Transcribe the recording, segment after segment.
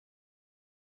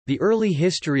The early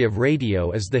history of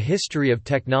radio is the history of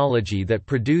technology that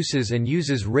produces and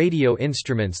uses radio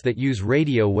instruments that use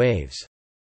radio waves.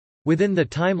 Within the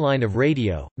timeline of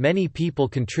radio, many people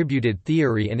contributed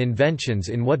theory and inventions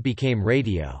in what became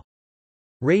radio.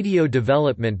 Radio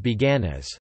development began as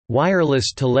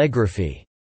wireless telegraphy.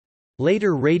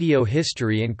 Later radio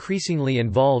history increasingly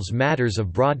involves matters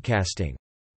of broadcasting.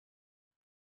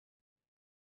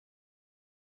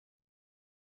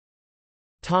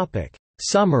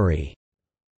 Summary.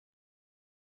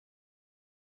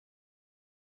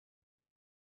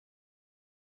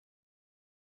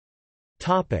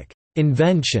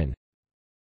 Invention.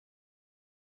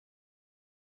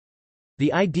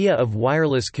 The idea of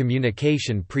wireless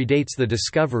communication predates the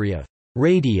discovery of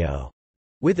radio,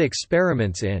 with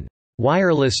experiments in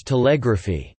wireless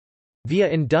telegraphy via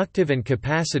inductive and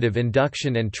capacitive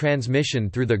induction and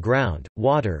transmission through the ground,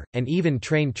 water, and even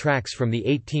train tracks from the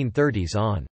 1830s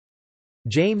on.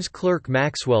 James Clerk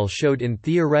Maxwell showed in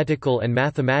theoretical and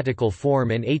mathematical form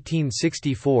in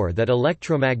 1864 that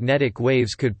electromagnetic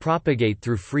waves could propagate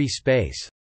through free space.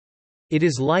 It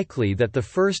is likely that the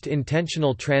first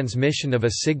intentional transmission of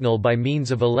a signal by means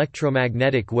of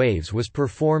electromagnetic waves was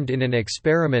performed in an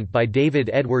experiment by David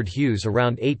Edward Hughes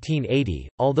around 1880,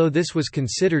 although this was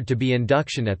considered to be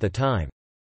induction at the time.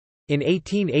 In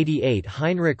 1888,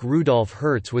 Heinrich Rudolf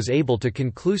Hertz was able to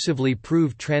conclusively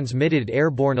prove transmitted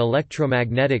airborne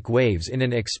electromagnetic waves in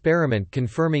an experiment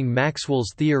confirming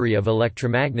Maxwell's theory of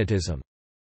electromagnetism.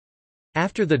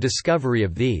 After the discovery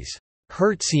of these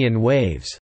Hertzian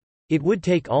waves, it would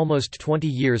take almost 20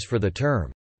 years for the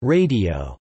term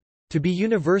radio to be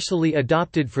universally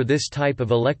adopted for this type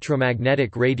of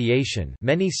electromagnetic radiation.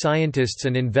 Many scientists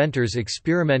and inventors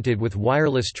experimented with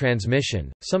wireless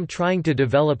transmission, some trying to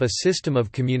develop a system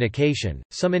of communication,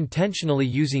 some intentionally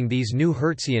using these new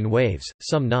Hertzian waves,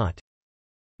 some not.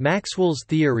 Maxwell's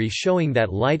theory showing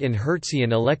that light and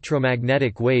Hertzian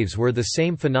electromagnetic waves were the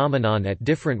same phenomenon at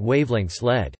different wavelengths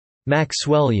led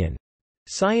Maxwellian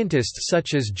scientists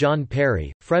such as John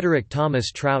Perry, Frederick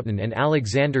Thomas Troughton and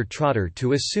Alexander Trotter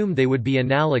to assume they would be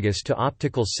analogous to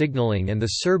optical signaling, and the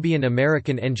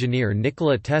Serbian-American engineer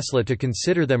Nikola Tesla to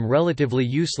consider them relatively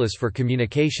useless for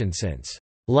communication since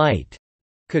light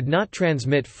could not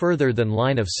transmit further than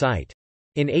line of sight.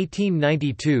 In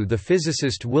 1892 the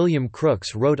physicist William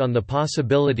Crookes wrote on the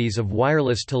possibilities of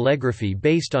wireless telegraphy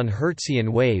based on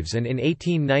Hertzian waves, and in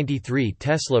 1893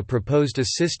 Tesla proposed a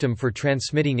system for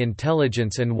transmitting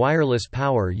intelligence and wireless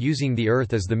power using the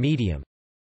Earth as the medium.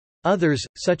 Others,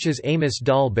 such as Amos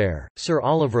Dalbert, Sir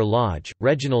Oliver Lodge,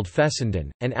 Reginald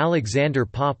Fessenden, and Alexander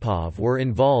Popov were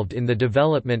involved in the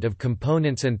development of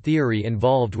components and theory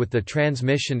involved with the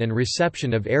transmission and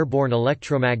reception of airborne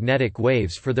electromagnetic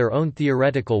waves for their own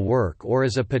theoretical work or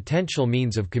as a potential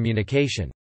means of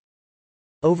communication.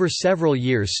 Over several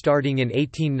years starting in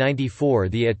 1894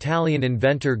 the Italian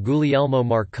inventor Guglielmo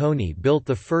Marconi built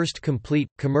the first complete,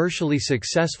 commercially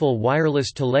successful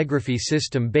wireless telegraphy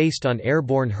system based on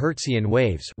airborne Hertzian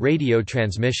waves radio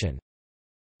transmission.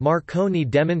 Marconi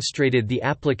demonstrated the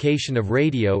application of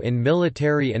radio in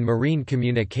military and marine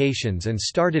communications and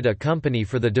started a company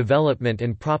for the development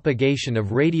and propagation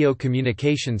of radio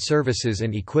communication services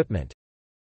and equipment.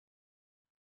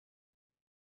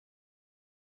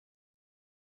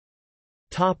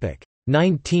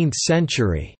 19th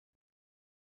century.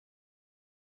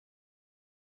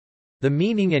 The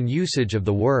meaning and usage of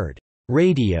the word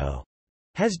radio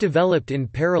has developed in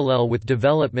parallel with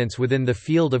developments within the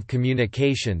field of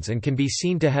communications and can be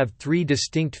seen to have three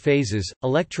distinct phases: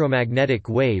 electromagnetic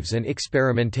waves and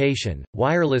experimentation,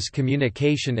 wireless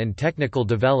communication and technical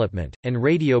development, and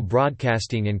radio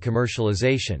broadcasting and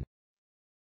commercialization.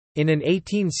 In an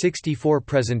 1864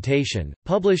 presentation,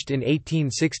 published in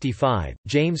 1865,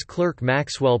 James Clerk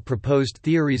Maxwell proposed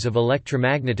theories of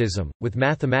electromagnetism, with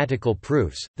mathematical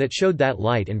proofs, that showed that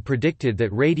light and predicted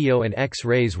that radio and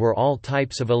X-rays were all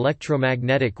types of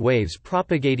electromagnetic waves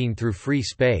propagating through free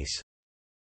space.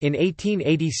 In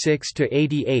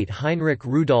 1886–88 Heinrich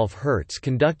Rudolf Hertz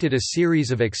conducted a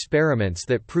series of experiments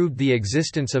that proved the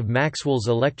existence of Maxwell's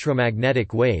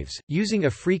electromagnetic waves, using a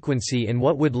frequency in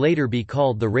what would later be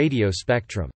called the radio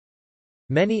spectrum.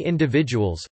 Many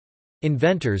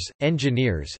individuals—inventors,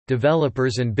 engineers,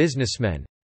 developers and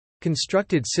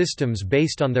businessmen—constructed systems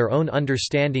based on their own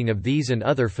understanding of these and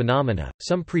other phenomena,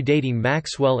 some predating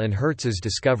Maxwell and Hertz's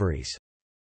discoveries.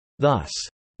 Thus,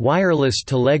 wireless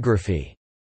telegraphy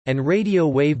and radio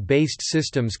wave-based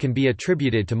systems can be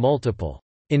attributed to multiple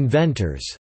inventors.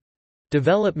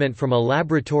 Development from a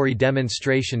laboratory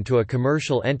demonstration to a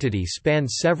commercial entity spanned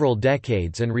several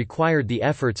decades and required the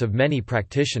efforts of many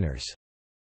practitioners.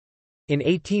 In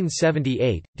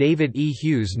 1878, David E.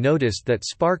 Hughes noticed that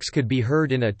sparks could be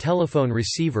heard in a telephone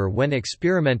receiver when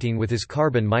experimenting with his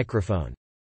carbon microphone.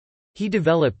 He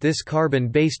developed this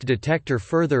carbon-based detector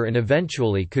further and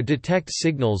eventually could detect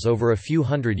signals over a few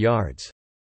hundred yards.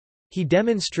 He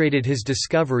demonstrated his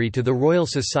discovery to the Royal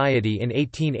Society in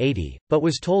 1880, but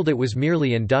was told it was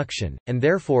merely induction, and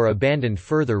therefore abandoned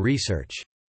further research.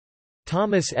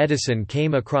 Thomas Edison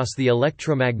came across the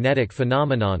electromagnetic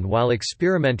phenomenon while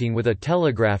experimenting with a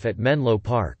telegraph at Menlo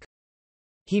Park.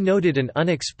 He noted an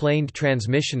unexplained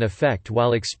transmission effect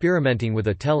while experimenting with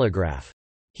a telegraph.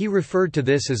 He referred to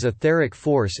this as etheric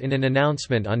force in an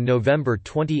announcement on November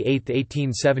 28,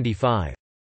 1875.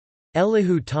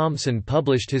 Elihu Thomson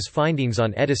published his findings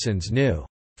on Edison's new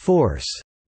force,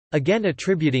 again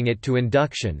attributing it to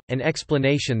induction, an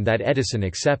explanation that Edison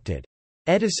accepted.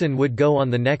 Edison would go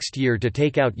on the next year to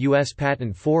take out U.S.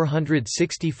 Patent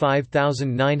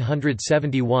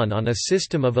 465,971 on a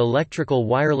system of electrical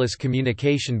wireless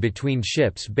communication between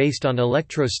ships based on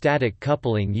electrostatic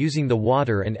coupling using the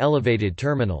water and elevated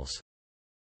terminals.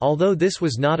 Although this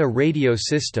was not a radio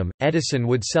system, Edison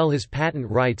would sell his patent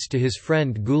rights to his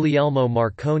friend Guglielmo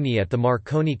Marconi at the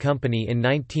Marconi Company in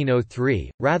 1903,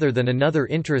 rather than another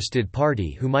interested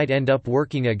party who might end up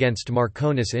working against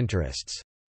Marconi's interests.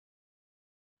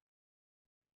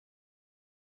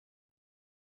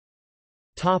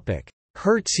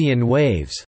 Hertzian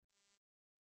waves.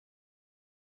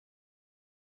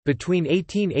 Between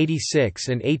 1886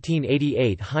 and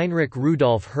 1888, Heinrich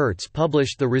Rudolf Hertz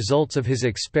published the results of his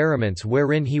experiments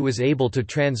wherein he was able to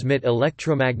transmit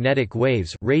electromagnetic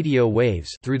waves, radio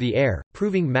waves through the air,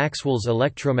 proving Maxwell's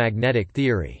electromagnetic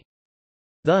theory.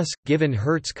 Thus, given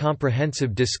Hertz's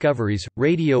comprehensive discoveries,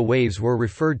 radio waves were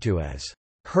referred to as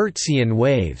Hertzian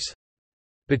waves.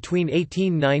 Between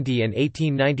 1890 and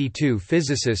 1892,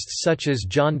 physicists such as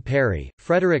John Perry,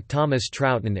 Frederick Thomas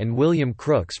Troughton and William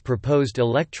Crookes proposed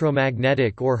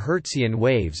electromagnetic or Hertzian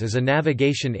waves as a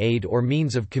navigation aid or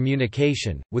means of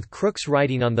communication, with Crookes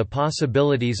writing on the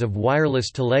possibilities of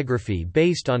wireless telegraphy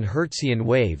based on Hertzian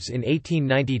waves in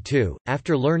 1892.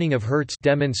 After learning of Hertz's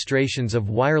demonstrations of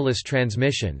wireless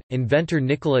transmission, inventor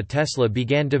Nikola Tesla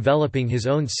began developing his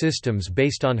own systems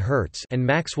based on Hertz and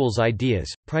Maxwell's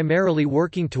ideas, primarily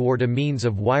working toward a means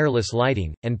of wireless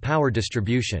lighting, and power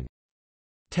distribution.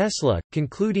 Tesla,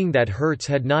 concluding that Hertz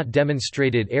had not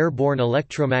demonstrated airborne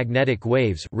electromagnetic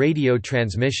waves radio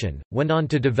transmission, went on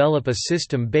to develop a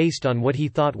system based on what he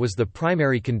thought was the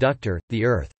primary conductor, the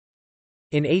Earth.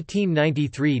 In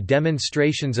 1893,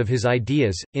 demonstrations of his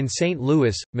ideas, in St.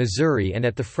 Louis, Missouri and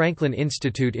at the Franklin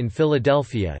Institute in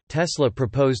Philadelphia, Tesla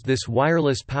proposed this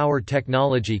wireless power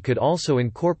technology could also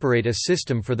incorporate a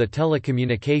system for the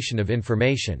telecommunication of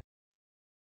information.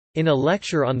 In a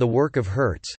lecture on the work of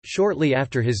Hertz, shortly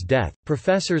after his death,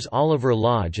 professors Oliver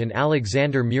Lodge and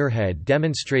Alexander Muirhead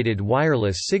demonstrated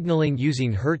wireless signaling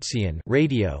using Hertzian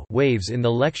radio waves in the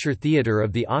lecture theatre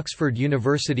of the Oxford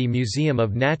University Museum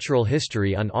of Natural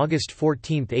History on August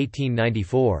 14,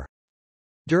 1894.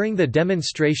 During the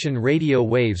demonstration, radio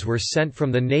waves were sent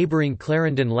from the neighbouring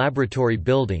Clarendon Laboratory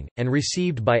building, and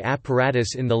received by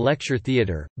apparatus in the lecture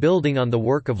theatre. Building on the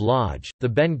work of Lodge, the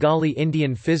Bengali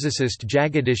Indian physicist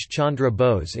Jagadish Chandra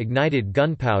Bose ignited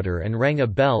gunpowder and rang a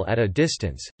bell at a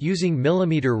distance, using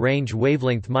millimetre-range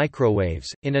wavelength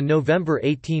microwaves, in a November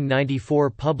 1894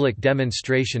 public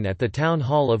demonstration at the Town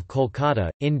Hall of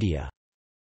Kolkata, India.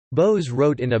 Bose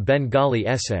wrote in a Bengali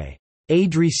essay,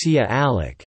 Adrisia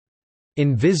Alak,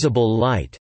 invisible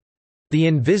light. The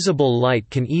invisible light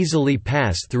can easily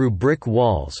pass through brick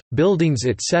walls, buildings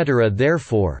etc.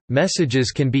 Therefore,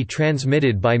 messages can be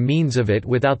transmitted by means of it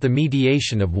without the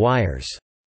mediation of wires.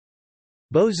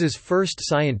 Bose's first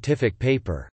scientific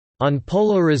paper, On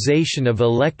Polarization of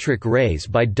Electric Rays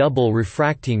by Double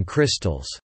Refracting Crystals,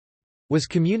 was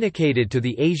communicated to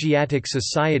the Asiatic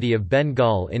Society of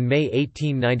Bengal in May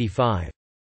 1895.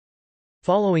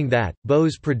 Following that,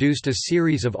 Bose produced a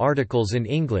series of articles in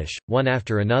English, one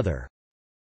after another.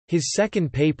 His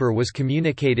second paper was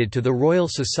communicated to the Royal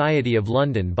Society of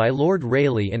London by Lord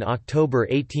Rayleigh in October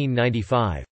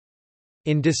 1895.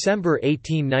 In December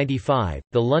 1895,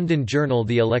 the London journal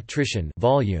The Electrician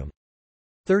Volume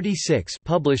 36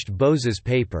 published Bose's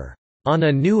paper, On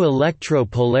a New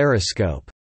Electro-Polariscope.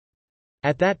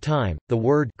 At that time, the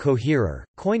word coherer,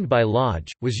 coined by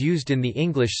Lodge, was used in the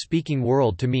English-speaking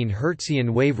world to mean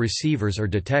Hertzian wave receivers or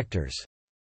detectors.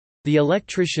 The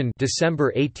Electrician December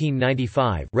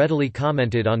 1895 readily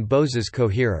commented on Bose's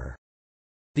coherer.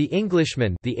 The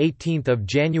Englishman, the 18th of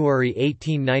January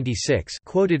 1896,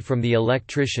 quoted from The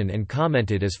Electrician and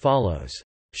commented as follows: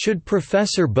 Should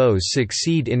Professor Bose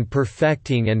succeed in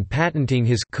perfecting and patenting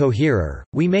his coherer,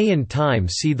 we may in time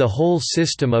see the whole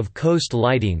system of coast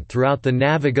lighting throughout the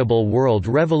navigable world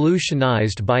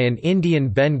revolutionized by an Indian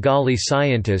Bengali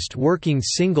scientist working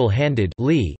single-handed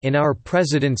in our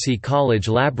Presidency College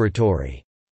laboratory."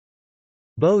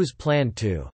 Bose planned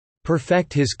to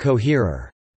perfect his coherer,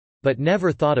 but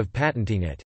never thought of patenting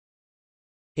it.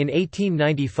 In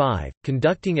 1895,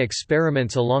 conducting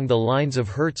experiments along the lines of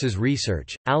Hertz's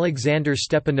research, Alexander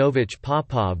Stepanovich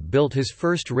Popov built his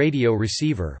first radio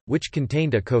receiver, which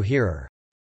contained a coherer.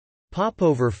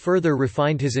 Popov further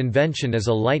refined his invention as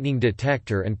a lightning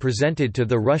detector and presented to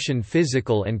the Russian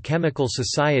Physical and Chemical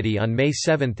Society on May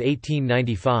 7,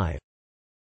 1895.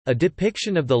 A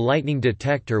depiction of the lightning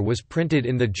detector was printed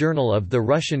in the Journal of the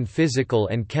Russian Physical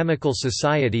and Chemical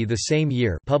Society the same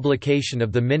year, publication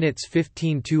of the minutes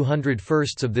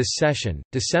 15/201 of this session,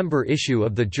 December issue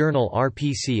of the journal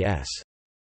RPCS.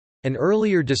 An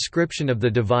earlier description of the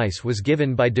device was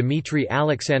given by Dmitry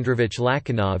Alexandrovich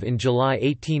Lakanov in July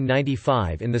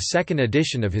 1895 in the second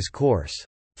edition of his course,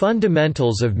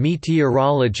 "Fundamentals of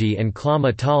Meteorology and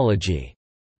Climatology",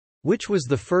 which was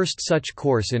the first such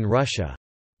course in Russia.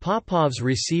 Popov's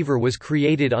receiver was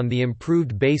created on the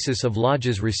improved basis of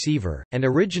Lodge's receiver, and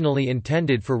originally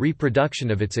intended for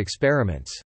reproduction of its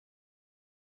experiments.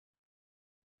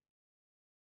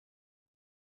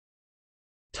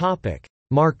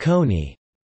 Marconi.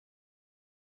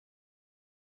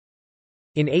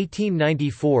 In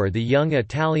 1894 the young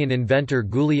Italian inventor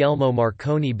Guglielmo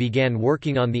Marconi began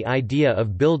working on the idea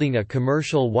of building a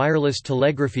commercial wireless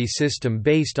telegraphy system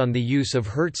based on the use of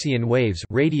Hertzian waves,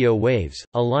 radio waves,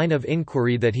 a line of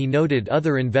inquiry that he noted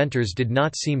other inventors did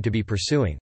not seem to be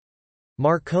pursuing.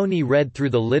 Marconi read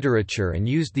through the literature and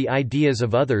used the ideas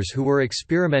of others who were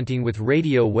experimenting with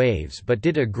radio waves but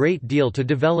did a great deal to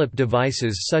develop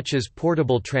devices such as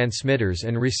portable transmitters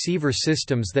and receiver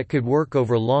systems that could work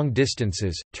over long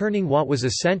distances, turning what was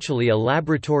essentially a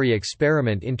laboratory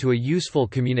experiment into a useful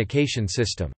communication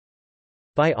system.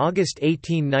 By August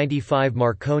 1895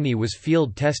 Marconi was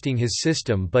field testing his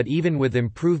system, but even with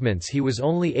improvements he was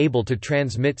only able to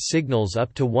transmit signals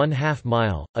up to 1/2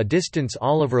 mile, a distance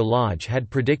Oliver Lodge had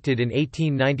predicted in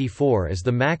 1894 as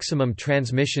the maximum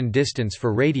transmission distance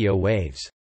for radio waves.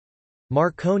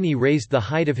 Marconi raised the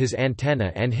height of his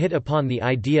antenna and hit upon the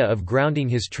idea of grounding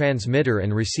his transmitter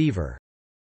and receiver.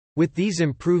 With these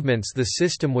improvements the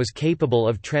system was capable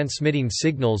of transmitting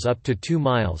signals up to 2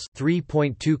 miles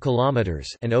 (3.2 kilometers)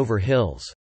 and over hills.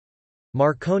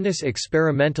 Marconi's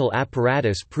experimental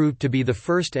apparatus proved to be the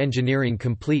first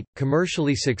engineering-complete,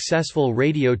 commercially successful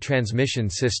radio transmission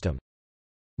system.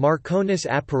 Marconi's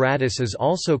apparatus is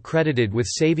also credited with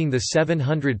saving the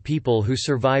 700 people who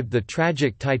survived the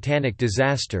tragic Titanic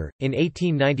disaster. In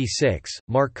 1896,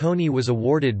 Marconi was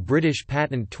awarded British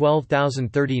Patent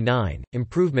 12039,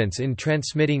 improvements in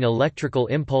transmitting electrical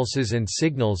impulses and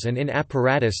signals and in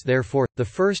apparatus, therefore, the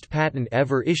first patent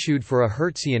ever issued for a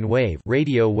Hertzian wave,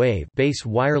 radio wave base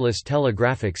wireless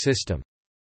telegraphic system.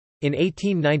 In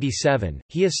 1897,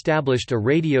 he established a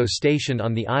radio station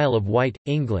on the Isle of Wight,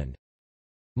 England.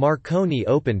 Marconi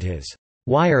opened his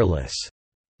wireless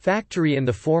factory in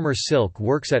the former silk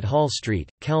works at Hall Street,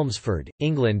 Chelmsford,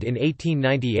 England in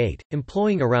 1898,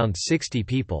 employing around 60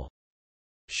 people.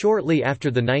 Shortly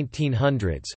after the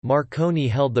 1900s, Marconi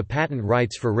held the patent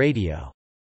rights for radio.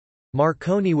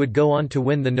 Marconi would go on to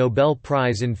win the Nobel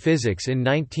Prize in Physics in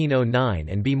 1909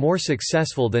 and be more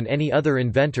successful than any other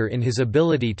inventor in his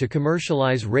ability to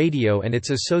commercialize radio and its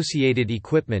associated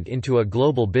equipment into a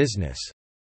global business.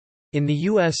 In the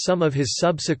U.S. some of his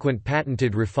subsequent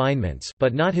patented refinements,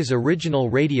 but not his original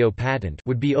radio patent,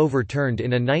 would be overturned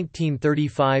in a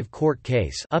 1935 court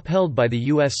case upheld by the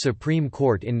U.S. Supreme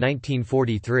Court in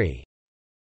 1943.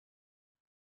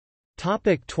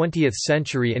 20th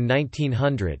century. In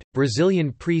 1900,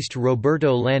 Brazilian priest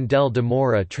Roberto Landel de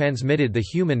Moura transmitted the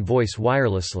human voice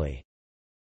wirelessly.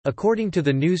 According to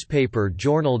the newspaper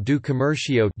Jornal do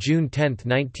Comércio, June 10,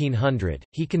 1900,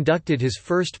 he conducted his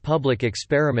first public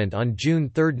experiment on June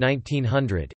 3,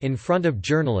 1900, in front of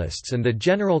journalists and the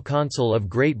General Consul of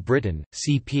Great Britain,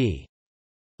 C.P.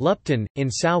 Lupton, in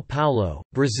São Paulo,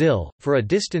 Brazil, for a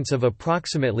distance of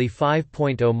approximately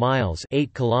 5.0 miles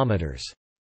 (8 kilometers).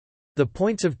 The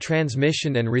points of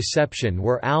transmission and reception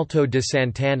were Alto de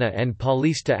Santana and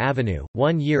Paulista Avenue.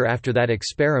 1 year after that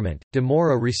experiment, de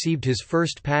Moura received his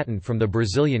first patent from the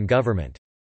Brazilian government.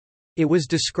 It was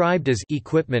described as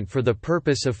equipment for the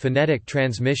purpose of phonetic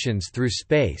transmissions through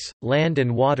space, land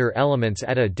and water elements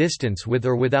at a distance with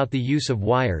or without the use of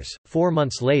wires. 4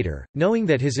 months later, knowing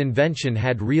that his invention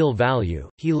had real value,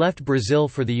 he left Brazil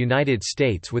for the United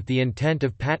States with the intent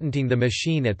of patenting the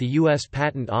machine at the U.S.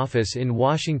 Patent Office in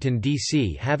Washington,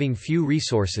 D.C. Having few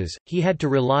resources, he had to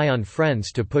rely on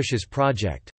friends to push his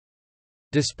project.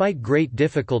 Despite great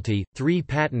difficulty, 3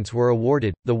 patents were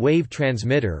awarded: the wave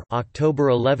transmitter, October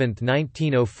 11,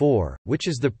 1904, which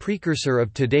is the precursor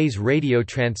of today's radio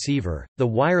transceiver; the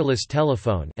wireless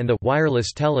telephone, and the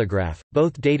wireless telegraph,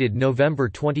 both dated November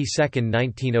 22,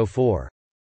 1904.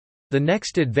 The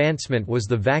next advancement was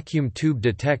the vacuum tube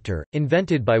detector,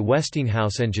 invented by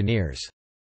Westinghouse engineers.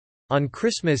 On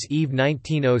Christmas Eve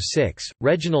 1906,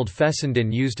 Reginald Fessenden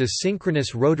used a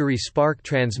synchronous rotary spark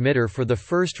transmitter for the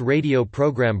first radio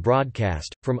program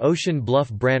broadcast, from Ocean Bluff,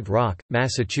 Brant Rock,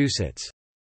 Massachusetts.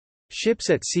 Ships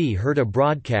at sea heard a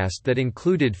broadcast that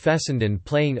included Fessenden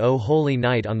playing O Holy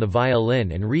Night on the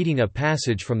violin and reading a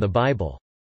passage from the Bible.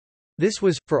 This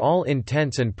was, for all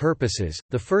intents and purposes,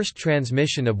 the first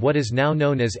transmission of what is now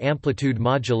known as amplitude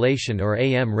modulation or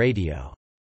AM radio.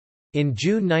 In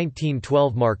June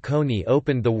 1912, Marconi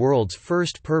opened the world's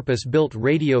first purpose-built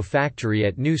radio factory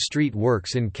at New Street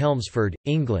Works in Chelmsford,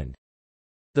 England.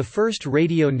 The first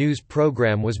radio news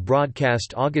program was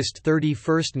broadcast August 31,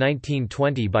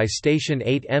 1920 by station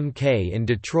 8MK in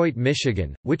Detroit,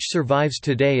 Michigan, which survives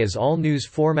today as all-news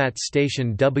format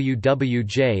station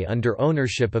WWJ under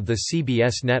ownership of the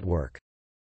CBS network.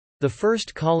 The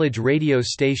first college radio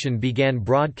station began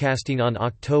broadcasting on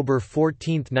October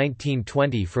 14,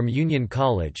 1920 from Union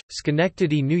College,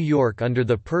 Schenectady, New York under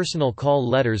the personal call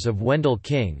letters of Wendell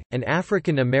King, an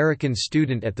African-American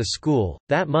student at the school.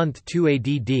 That month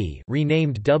 2ADD,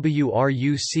 renamed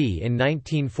WRUC in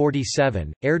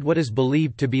 1947, aired what is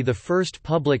believed to be the first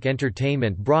public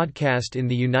entertainment broadcast in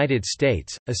the United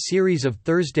States, a series of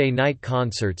Thursday night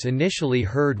concerts initially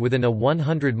heard within a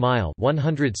 100-mile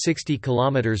 (160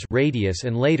 kilometers) radius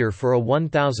and later for a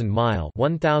 1,000-mile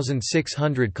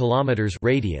 (1,600 kilometers)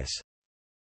 radius.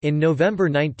 In November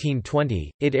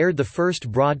 1920, it aired the first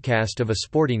broadcast of a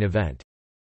sporting event.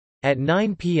 At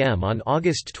 9 p.m. on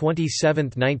August 27,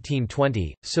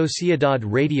 1920, Sociedad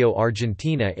Radio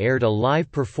Argentina aired a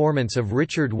live performance of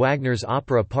Richard Wagner's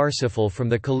opera Parsifal from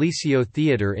the Coliseo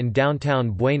Theatre in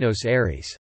downtown Buenos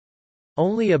Aires.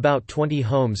 Only about 20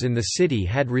 homes in the city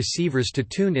had receivers to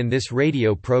tune in this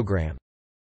radio program.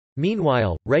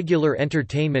 Meanwhile, regular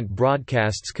entertainment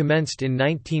broadcasts commenced in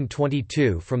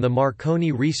 1922 from the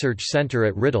Marconi Research Centre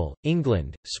at Riddle,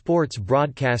 England. Sports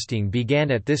broadcasting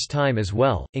began at this time as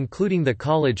well, including the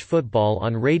college football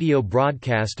on radio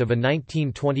broadcast of a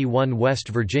 1921 West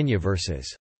Virginia vs.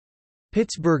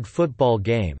 Pittsburgh football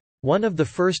game. One of the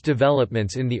first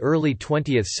developments in the early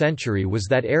 20th century was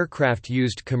that aircraft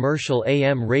used commercial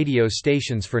AM radio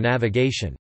stations for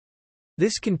navigation.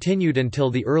 This continued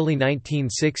until the early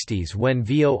 1960s when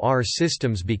VOR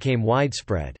systems became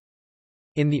widespread.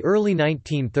 In the early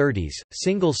 1930s,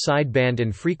 single sideband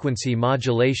and frequency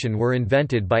modulation were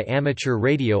invented by amateur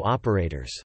radio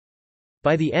operators.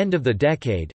 By the end of the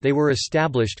decade, they were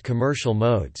established commercial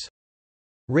modes.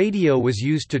 Radio was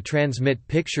used to transmit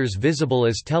pictures visible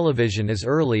as television as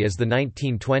early as the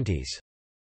 1920s.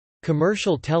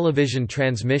 Commercial television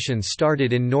transmissions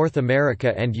started in North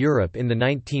America and Europe in the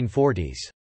 1940s.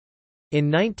 In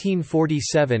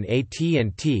 1947,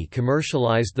 AT&T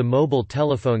commercialized the mobile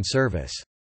telephone service.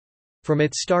 From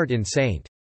its start in St.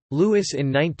 Louis in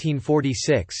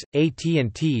 1946,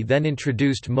 AT&T then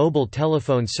introduced mobile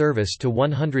telephone service to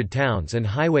 100 towns and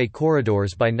highway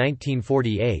corridors by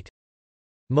 1948.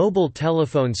 Mobile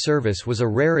telephone service was a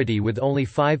rarity with only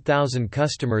 5,000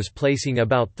 customers placing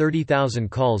about 30,000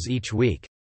 calls each week.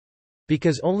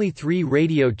 Because only 3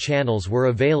 radio channels were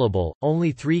available,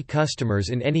 only 3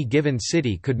 customers in any given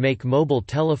city could make mobile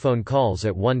telephone calls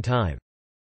at one time.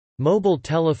 Mobile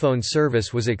telephone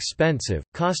service was expensive,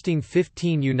 costing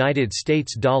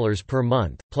 $15 per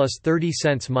month, plus 30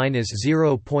 cents minus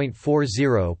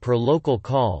 0.40 per local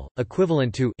call,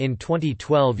 equivalent to in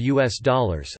 2012 US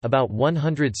dollars about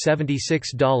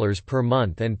 $176 per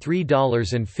month and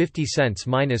 $3.50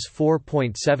 minus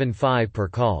 4.75 per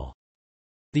call.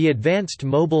 The Advanced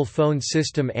Mobile Phone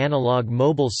System analog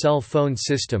mobile cell phone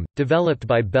system, developed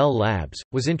by Bell Labs,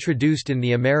 was introduced in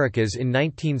the Americas in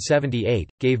 1978,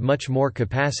 gave much more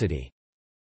capacity.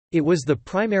 It was the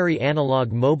primary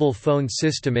analog mobile phone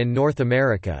system in North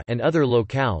America and other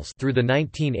locales through the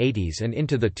 1980s and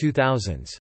into the 2000s.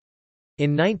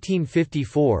 In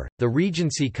 1954, the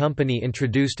Regency Company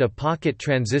introduced a pocket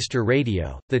transistor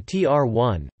radio, the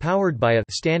TR-1, powered by a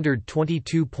standard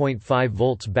 22.5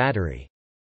 volts battery.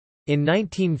 In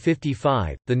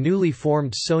 1955, the newly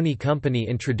formed Sony Company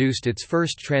introduced its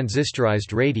first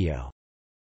transistorized radio.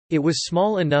 It was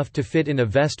small enough to fit in a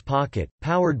vest pocket,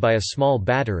 powered by a small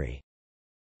battery.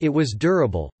 It was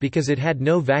durable, because it had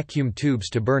no vacuum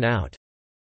tubes to burn out.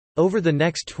 Over the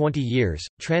next 20 years,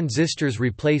 transistors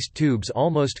replaced tubes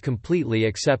almost completely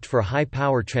except for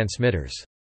high-power transmitters.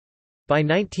 By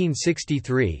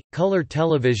 1963, color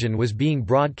television was being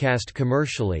broadcast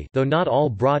commercially, though not all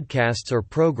broadcasts or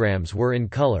programs were in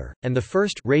color, and the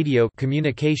first radio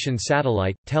communication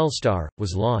satellite, Telstar,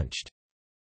 was launched.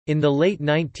 In the late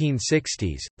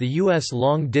 1960s, the U.S.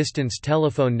 long-distance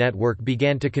telephone network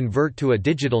began to convert to a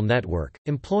digital network,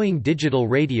 employing digital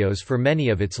radios for many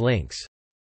of its links.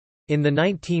 In the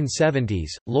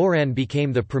 1970s, LORAN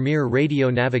became the premier radio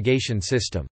navigation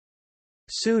system.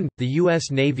 Soon, the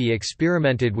U.S. Navy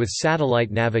experimented with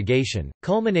satellite navigation,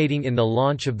 culminating in the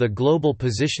launch of the Global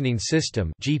Positioning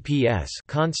System (GPS)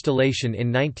 constellation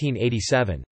in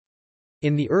 1987.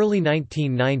 In the early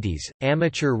 1990s,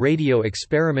 amateur radio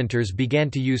experimenters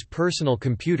began to use personal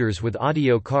computers with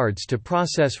audio cards to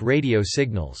process radio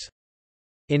signals.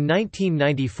 In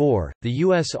 1994, the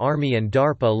U.S. Army and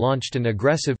DARPA launched an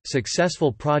aggressive,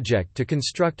 successful project to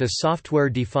construct a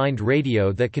software-defined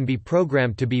radio that can be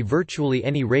programmed to be virtually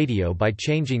any radio by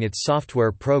changing its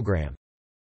software program.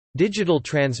 Digital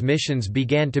transmissions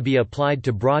began to be applied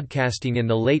to broadcasting in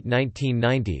the late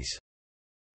 1990s.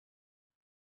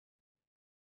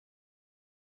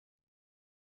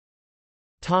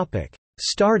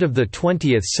 Start of the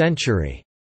 20th century.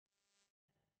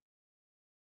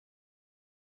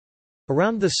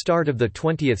 Around the start of the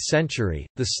 20th century,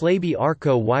 the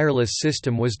Slaby-Arco wireless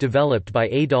system was developed by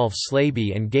Adolf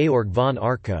Slaby and Georg von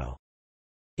Arco.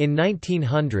 In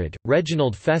 1900,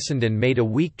 Reginald Fessenden made a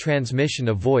weak transmission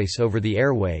of voice over the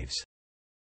airwaves.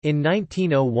 In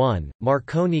 1901,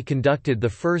 Marconi conducted the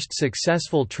first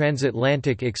successful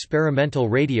transatlantic experimental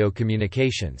radio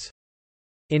communications.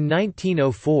 In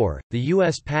 1904, the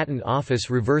U.S. Patent Office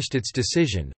reversed its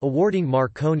decision, awarding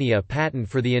Marconi a patent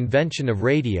for the invention of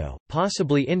radio,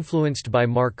 possibly influenced by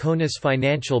Marconi's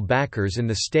financial backers in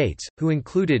the States, who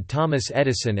included Thomas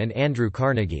Edison and Andrew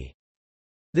Carnegie.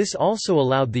 This also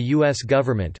allowed the U.S.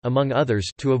 government, among others,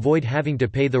 to avoid having to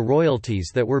pay the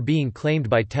royalties that were being claimed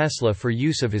by Tesla for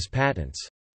use of his patents.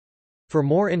 For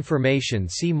more information,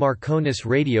 see Marconi's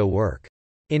radio work.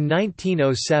 In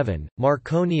 1907,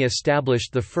 Marconi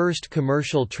established the first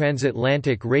commercial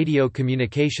transatlantic radio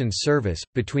communications service,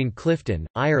 between Clifton,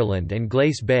 Ireland and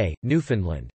Glace Bay,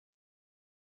 Newfoundland.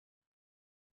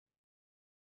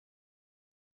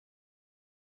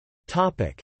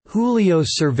 Julio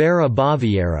Cervera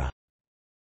Baviera.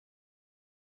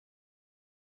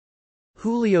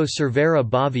 Julio Cervera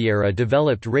Baviera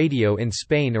developed radio in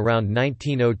Spain around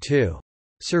 1902.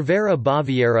 Cervera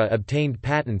Baviera obtained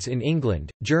patents in England,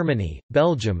 Germany,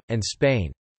 Belgium, and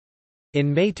Spain.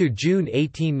 In May to June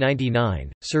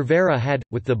 1899, Cervera had,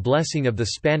 with the blessing of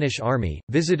the Spanish army,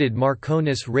 visited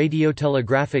Marconi's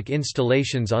radiotelegraphic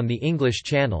installations on the English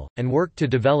Channel, and worked to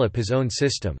develop his own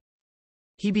system.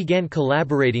 He began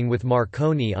collaborating with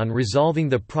Marconi on resolving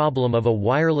the problem of a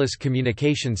wireless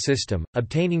communication system,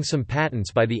 obtaining some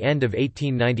patents by the end of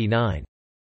 1899.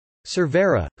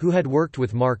 Cervera, who had worked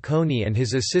with Marconi and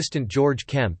his assistant George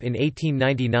Kemp in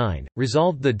 1899,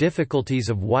 resolved the difficulties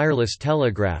of wireless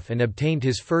telegraph and obtained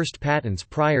his first patents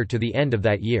prior to the end of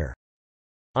that year.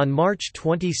 On March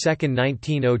 22,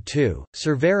 1902,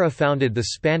 Cervera founded the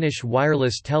Spanish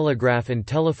Wireless Telegraph and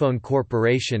Telephone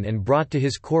Corporation and brought to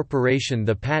his corporation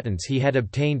the patents he had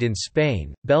obtained in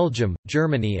Spain, Belgium,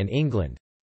 Germany and England.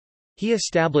 He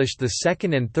established the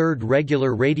second and third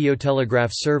regular radiotelegraph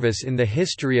service in the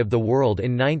history of the world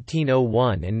in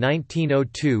 1901 and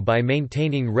 1902 by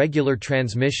maintaining regular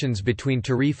transmissions between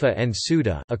Tarifa and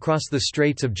Ceuta across the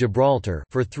Straits of Gibraltar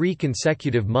for 3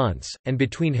 consecutive months, and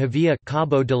between Javia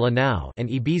Cabo de la Nao and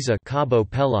Ibiza Cabo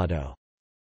Pelado.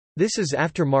 This is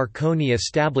after Marconi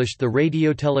established the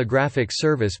radiotelegraphic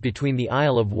service between the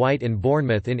Isle of Wight and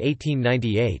Bournemouth in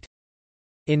 1898.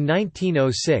 In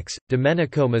 1906,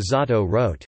 Domenico Mazzato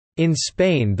wrote, "In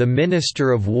Spain the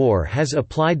Minister of War has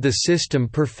applied the system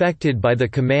perfected by the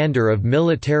Commander of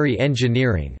Military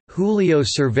Engineering, Julio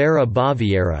Cervera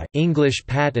Baviera, English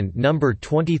patent number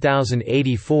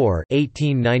 20084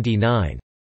 1899.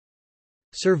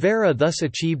 Cervera thus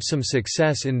achieved some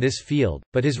success in this field,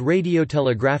 but his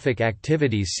radiotelegraphic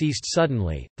activities ceased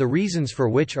suddenly, the reasons for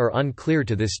which are unclear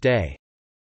to this day.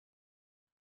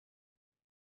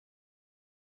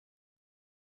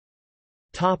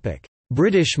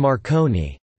 British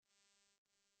Marconi.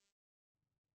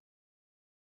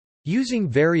 Using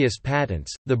various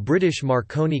patents, the British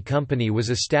Marconi Company was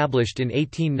established in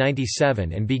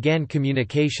 1897 and began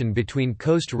communication between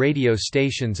coast radio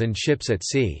stations and ships at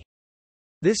sea.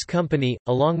 This company,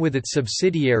 along with its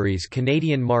subsidiaries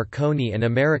Canadian Marconi and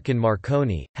American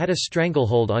Marconi, had a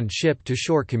stranglehold on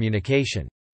ship-to-shore communication.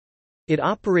 It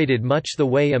operated much the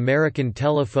way American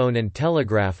telephone and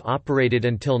telegraph operated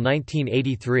until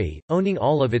 1983, owning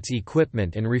all of its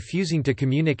equipment and refusing to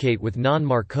communicate with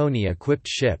non-Marconi-equipped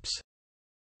ships.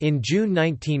 In June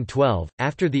 1912,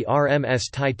 after the RMS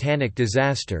Titanic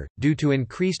disaster, due to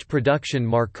increased production,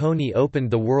 Marconi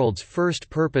opened the world's first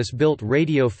purpose-built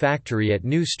radio factory at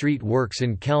New Street Works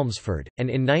in Chelmsford, and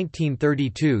in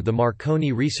 1932 the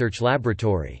Marconi Research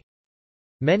Laboratory.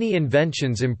 Many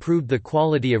inventions improved the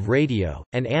quality of radio,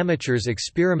 and amateurs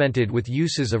experimented with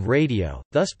uses of radio,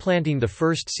 thus planting the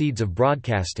first seeds of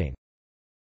broadcasting.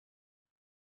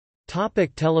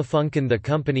 Telefunken. The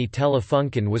company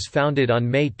Telefunken was founded on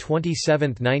May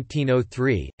 27,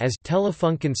 1903, as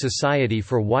Telefunken Society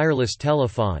for Wireless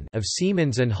Telefon of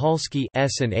Siemens and Halske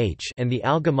S&H and the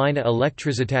Allgemeine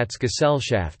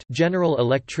Elektrizitätsgesellschaft General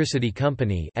Electricity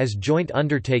Company as joint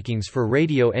undertakings for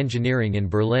radio engineering in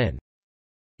Berlin.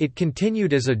 It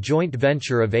continued as a joint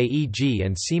venture of AEG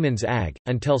and Siemens AG,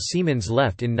 until Siemens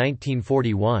left in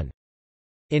 1941.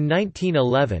 In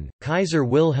 1911, Kaiser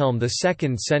Wilhelm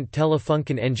II sent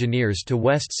Telefunken engineers to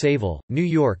West Sayville, New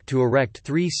York to erect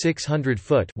three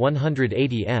 600-foot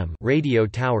 (180 m) radio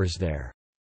towers there.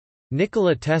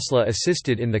 Nikola Tesla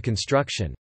assisted in the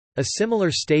construction. A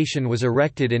similar station was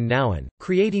erected in Nauen,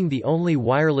 creating the only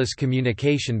wireless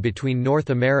communication between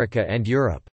North America and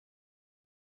Europe.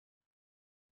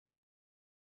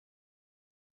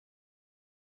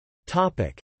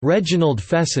 Reginald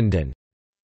Fessenden.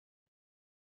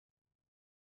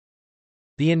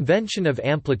 The invention of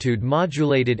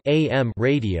amplitude-modulated AM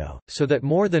radio, so that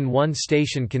more than one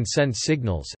station can send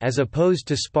signals as opposed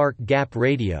to spark-gap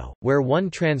radio, where one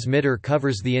transmitter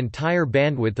covers the entire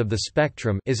bandwidth of the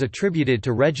spectrum, is attributed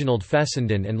to Reginald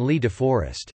Fessenden and Lee de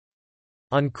Forest.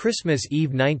 On Christmas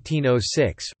Eve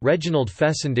 1906, Reginald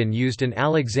Fessenden used an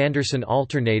Alexanderson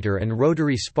alternator and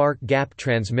rotary spark-gap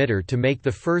transmitter to make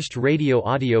the first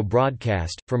radio-audio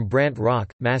broadcast, from Brant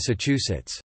Rock,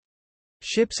 Massachusetts.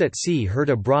 Ships at sea heard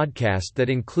a broadcast that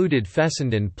included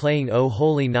Fessenden playing O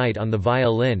Holy Night on the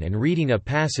violin and reading a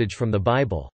passage from the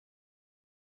Bible.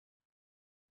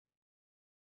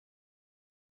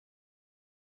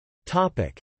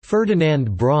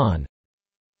 Ferdinand Braun.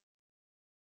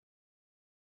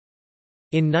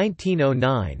 In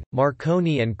 1909,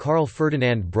 Marconi and Carl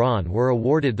Ferdinand Braun were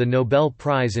awarded the Nobel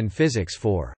Prize in Physics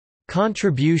for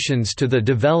contributions to the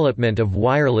development of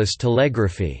wireless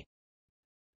telegraphy.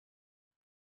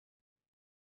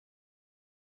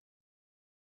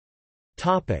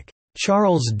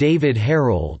 Charles David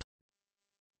Herrold.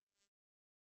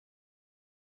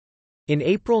 In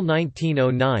April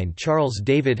 1909, Charles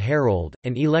David Herrold,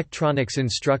 an electronics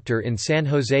instructor in San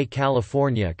Jose,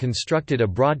 California, constructed a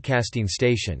broadcasting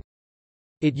station.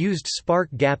 It used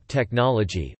spark-gap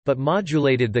technology, but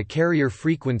modulated the carrier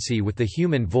frequency with the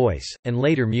human voice, and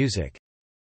later music.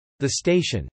 The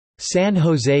station, San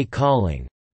Jose Calling,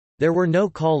 there were no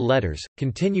call letters,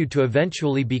 continued to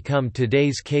eventually become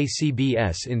today's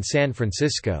KCBS in San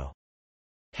Francisco.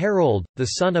 Herrold, the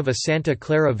son of a Santa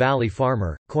Clara Valley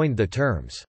farmer, coined the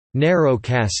terms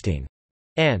narrowcasting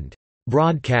and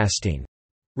broadcasting,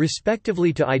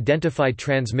 respectively, to identify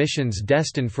transmissions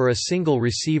destined for a single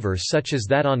receiver such as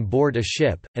that on board a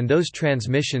ship, and those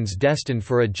transmissions destined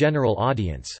for a general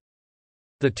audience.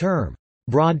 The term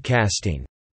broadcasting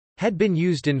had been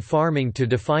used in farming to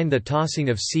define the tossing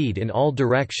of seed in all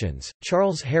directions.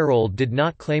 Charles Herrold did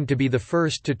not claim to be the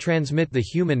first to transmit the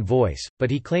human voice, but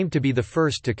he claimed to be the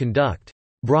first to conduct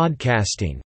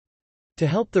broadcasting. To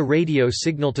help the radio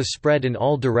signal to spread in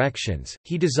all directions,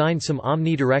 he designed some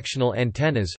omnidirectional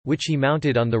antennas, which he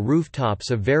mounted on the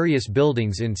rooftops of various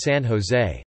buildings in San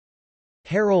Jose.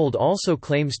 Herrold also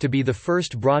claims to be the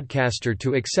first broadcaster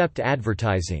to accept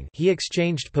advertising. He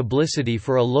exchanged publicity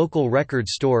for a local record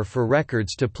store for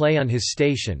records to play on his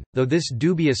station, though this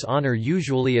dubious honor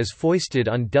usually is foisted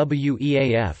on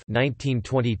WEAF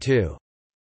 1922.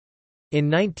 In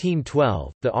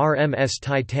 1912, the RMS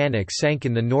Titanic sank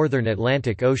in the northern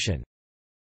Atlantic Ocean.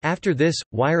 After this,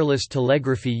 wireless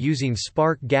telegraphy using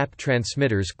spark-gap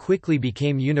transmitters quickly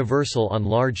became universal on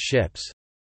large ships.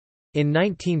 In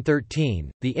 1913,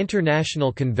 the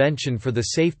International Convention for the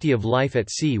Safety of Life at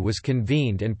Sea was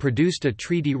convened and produced a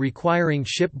treaty requiring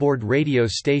shipboard radio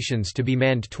stations to be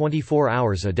manned 24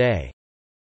 hours a day.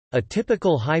 A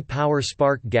typical high-power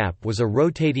spark gap was a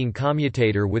rotating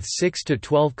commutator with 6 to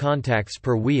 12 contacts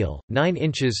per wheel, 9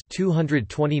 inches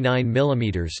 (229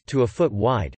 mm) to a foot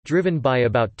wide, driven by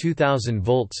about 2000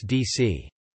 volts DC.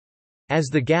 As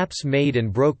the gaps made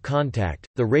and broke contact,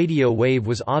 the radio wave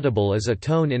was audible as a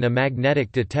tone in a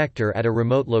magnetic detector at a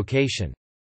remote location.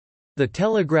 The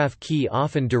telegraph key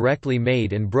often directly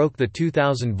made and broke the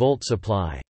 2000-volt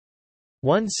supply.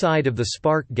 One side of the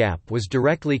spark gap was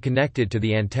directly connected to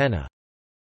the antenna.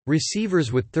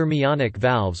 Receivers with thermionic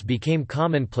valves became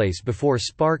commonplace before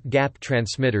spark gap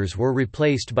transmitters were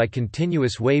replaced by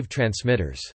continuous wave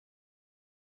transmitters.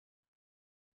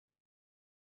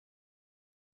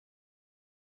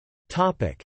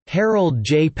 Herrold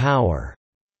J. Power.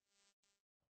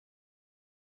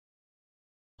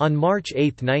 On March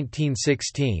 8,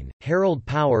 1916, Herrold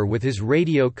Power with his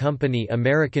radio company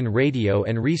American Radio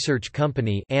and Research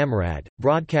Company (AMRAD)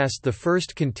 broadcast the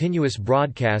first continuous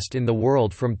broadcast in the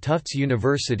world from Tufts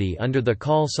University under the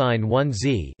call sign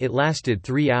 1Z. It lasted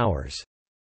 3 hours.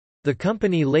 The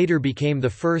company later became the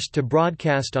first to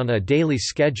broadcast on a daily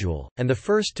schedule, and the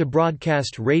first to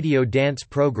broadcast radio dance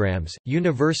programs,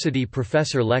 university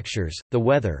professor lectures, the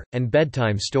weather, and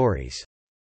bedtime stories.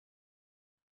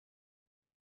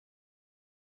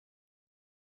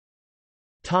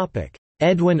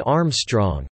 Edwin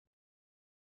Armstrong.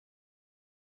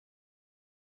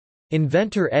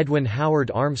 Inventor Edwin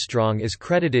Howard Armstrong is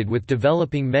credited with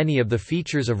developing many of the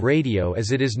features of radio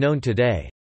as it is known today.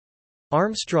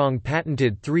 Armstrong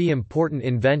patented 3 important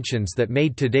inventions that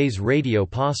made today's radio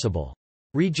possible: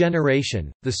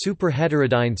 regeneration, the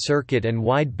superheterodyne circuit, and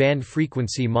wide-band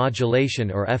frequency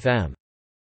modulation or FM.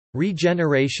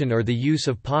 Regeneration or the use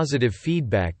of positive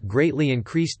feedback greatly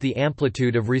increased the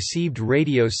amplitude of received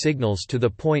radio signals to the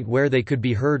point where they could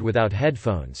be heard without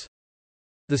headphones.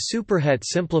 The superhet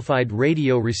simplified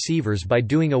radio receivers by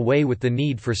doing away with the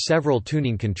need for several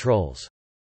tuning controls.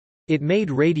 It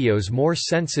made radios more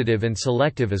sensitive and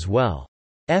selective as well.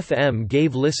 FM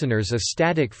gave listeners a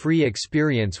static-free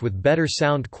experience with better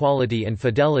sound quality and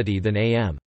fidelity than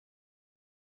AM.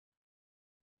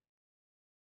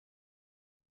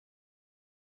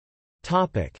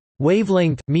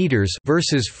 Wavelength meters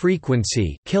versus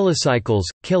frequency kilocycles,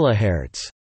 kilohertz.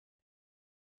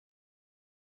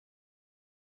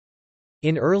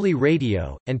 In early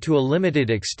radio, and to a limited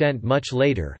extent much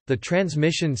later, the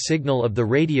transmission signal of the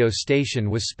radio station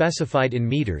was specified in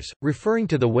meters, referring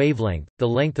to the wavelength, the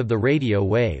length of the radio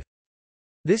wave.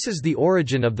 This is the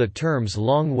origin of the terms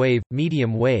long wave,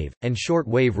 medium wave, and short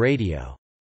wave radio.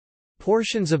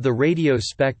 Portions of the radio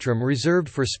spectrum reserved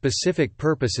for specific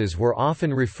purposes were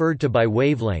often referred to by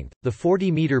wavelength, the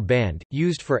 40-meter band,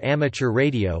 used for amateur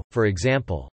radio, for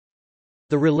example.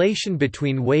 The relation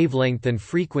between wavelength and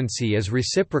frequency is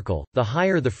reciprocal, the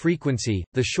higher the frequency,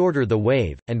 the shorter the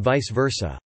wave, and vice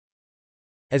versa.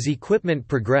 As equipment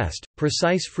progressed,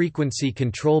 precise frequency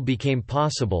control became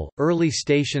possible. Early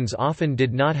stations often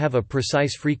did not have a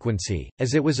precise frequency,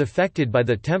 as it was affected by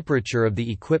the temperature of the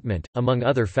equipment, among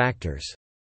other factors.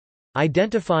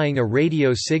 Identifying a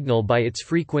radio signal by its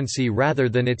frequency rather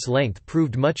than its length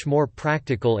proved much more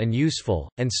practical and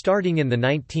useful, and starting in the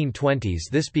 1920s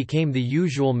this became the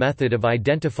usual method of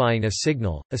identifying a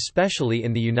signal, especially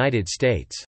in the United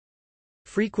States.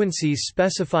 Frequencies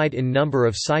specified in number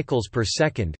of cycles per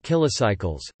second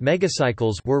kilocycles,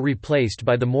 megacycles were replaced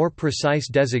by the more precise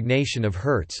designation of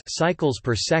hertz cycles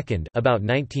per second about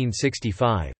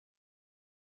 1965.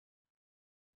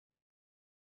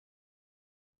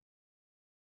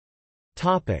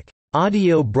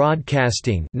 Audio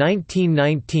broadcasting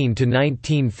 1919 to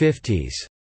 1950s.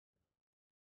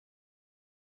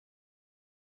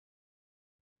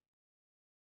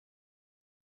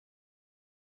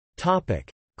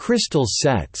 Crystal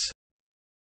sets.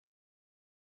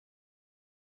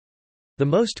 The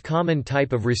most common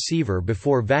type of receiver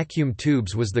before vacuum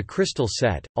tubes was the crystal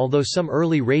set, although some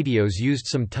early radios used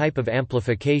some type of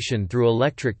amplification through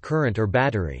electric current or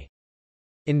battery.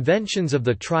 Inventions of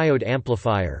the triode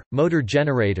amplifier, motor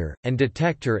generator, and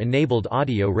detector enabled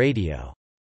audio radio.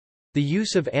 The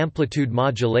use of amplitude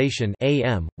modulation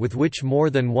 (AM), with which more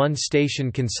than one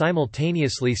station can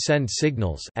simultaneously send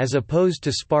signals, as opposed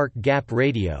to spark gap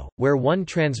radio, where one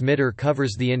transmitter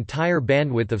covers the entire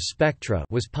bandwidth of spectra,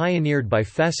 was pioneered by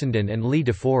Fessenden and Lee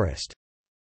de Forest.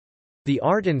 The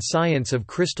art and science of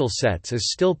crystal sets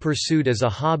is still pursued as a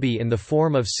hobby in the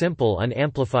form of simple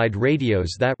unamplified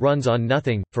radios that runs on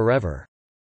nothing, forever.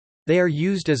 They are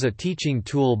used as a teaching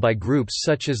tool by groups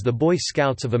such as the Boy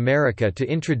Scouts of America to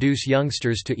introduce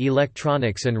youngsters to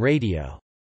electronics and radio.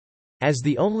 As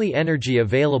the only energy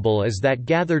available is that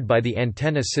gathered by the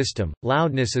antenna system,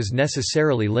 loudness is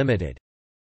necessarily limited.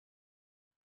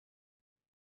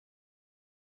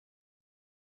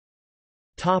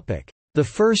 The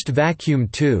first vacuum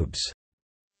tubes.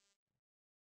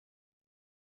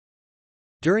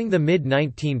 During the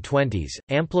mid-1920s,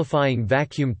 amplifying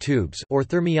vacuum tubes or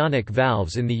thermionic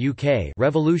valves in the UK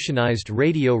revolutionised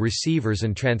radio receivers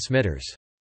and transmitters.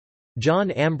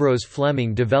 John Ambrose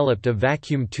Fleming developed a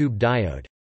vacuum tube diode.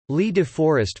 Lee de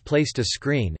Forest placed a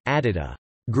screen, added a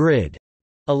grid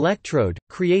electrode,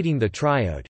 creating the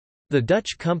triode. The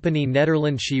Dutch company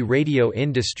Nederlandsche Radio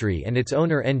Industrie and its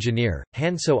owner-engineer,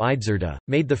 Hanso Eidzerde,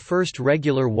 made the first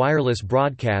regular wireless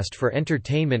broadcast for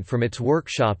entertainment from its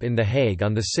workshop in The Hague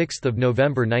on 6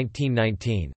 November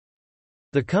 1919.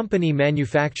 The company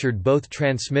manufactured both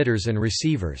transmitters and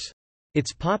receivers.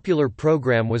 Its popular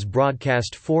program was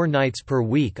broadcast 4 nights per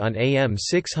week on AM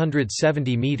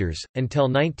 670 meters, until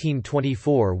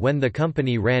 1924 when the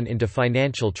company ran into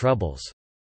financial troubles.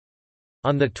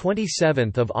 On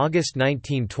 27 August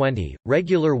 1920,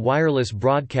 regular wireless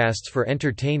broadcasts for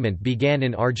entertainment began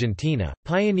in Argentina,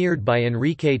 pioneered by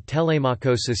Enrique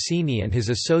Telemaco Cassini and his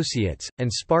associates,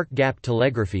 and spark-gap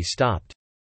telegraphy stopped.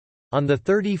 On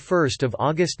 31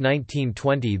 August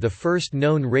 1920 the first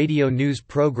known radio news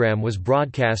program was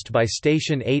broadcast by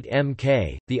Station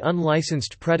 8MK, the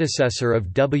unlicensed predecessor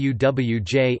of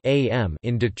WWJ-AM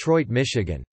in Detroit,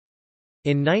 Michigan.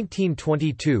 In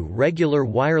 1922 regular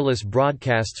wireless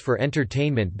broadcasts for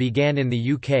entertainment began in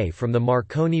the UK from the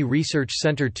Marconi Research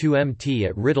Centre 2MT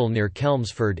at Riddle near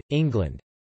Chelmsford, England.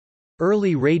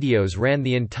 Early radios ran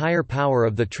the entire power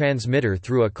of the transmitter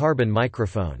through a carbon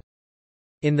microphone.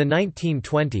 In the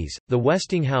 1920s, the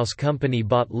Westinghouse Company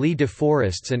bought Lee de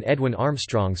Forest's and Edwin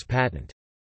Armstrong's patent.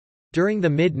 During the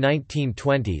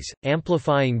mid-1920s,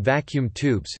 amplifying vacuum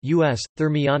tubes US,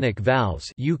 thermionic valves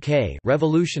UK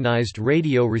revolutionized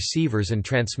radio receivers and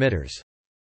transmitters.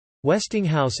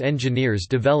 Westinghouse engineers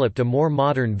developed a more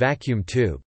modern vacuum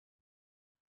tube.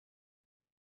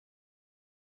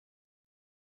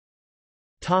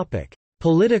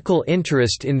 Political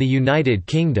interest in the United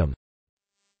Kingdom.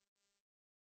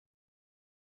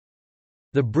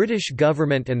 The British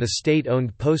government and the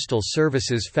state-owned postal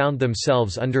services found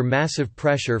themselves under massive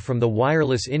pressure from the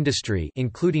wireless industry,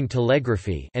 including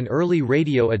telegraphy, and early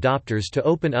radio adopters to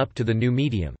open up to the new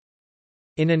medium.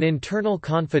 In an internal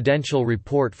confidential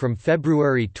report from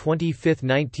February 25,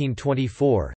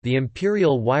 1924, the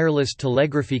Imperial Wireless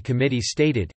Telegraphy Committee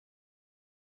stated,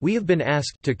 "We have been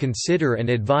asked to consider and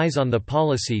advise on the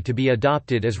policy to be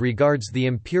adopted as regards the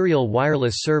Imperial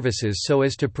wireless services so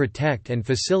as to protect and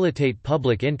facilitate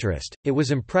public interest. It was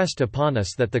impressed upon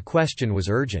us that the question was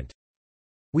urgent.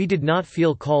 We did not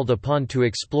feel called upon to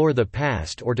explore the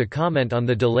past or to comment on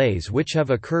the delays which have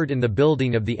occurred in the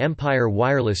building of the Empire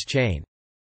wireless chain.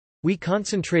 We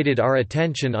concentrated our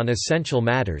attention on essential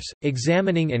matters,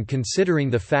 examining and considering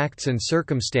the facts and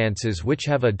circumstances which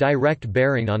have a direct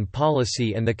bearing on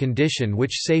policy and the condition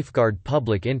which safeguard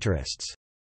public interests."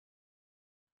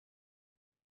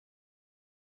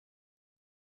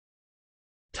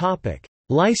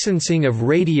 Licensing of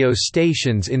radio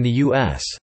stations in the U.S.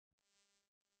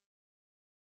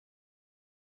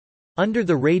 Under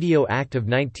the Radio Act of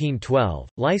 1912,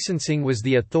 licensing was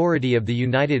the authority of the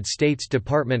United States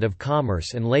Department of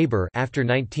Commerce and Labor after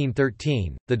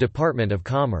 1913, the Department of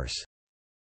Commerce.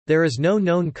 There is no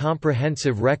known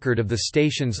comprehensive record of the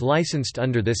stations licensed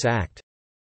under this act.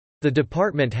 The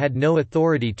department had no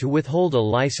authority to withhold a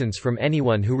license from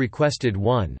anyone who requested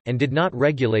one, and did not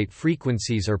regulate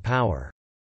frequencies or power.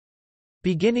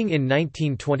 Beginning in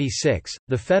 1926,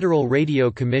 the Federal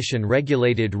Radio Commission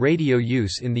regulated radio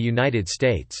use in the United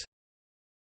States.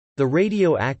 The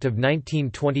Radio Act of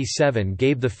 1927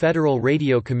 gave the Federal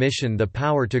Radio Commission the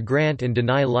power to grant and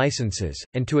deny licenses,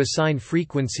 and to assign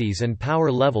frequencies and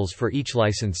power levels for each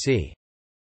licensee.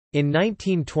 In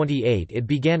 1928 it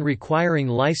began requiring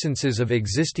licenses of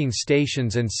existing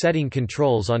stations and setting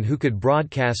controls on who could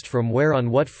broadcast from where on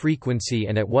what frequency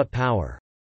and at what power.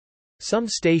 Some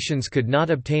stations could not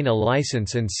obtain a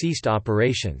license and ceased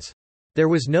operations. There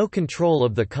was no control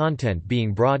of the content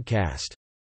being broadcast.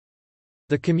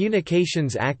 The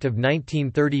Communications Act of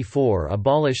 1934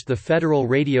 abolished the Federal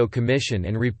Radio Commission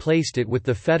and replaced it with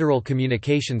the Federal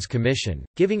Communications Commission,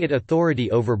 giving it authority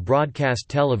over broadcast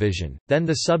television, then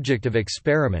the subject of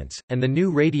experiments, and the new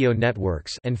radio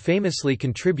networks, and famously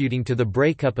contributing to the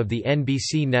breakup of the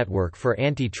NBC network for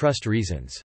antitrust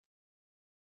reasons.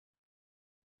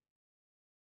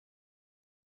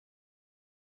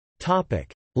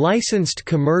 Licensed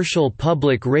commercial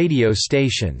public radio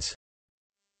stations.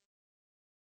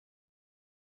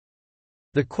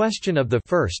 The question of the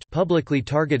first publicly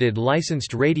targeted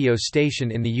licensed radio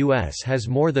station in the U.S. has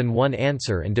more than one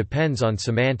answer and depends on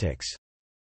semantics.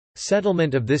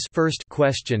 Settlement of this first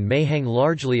question may hang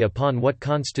largely upon what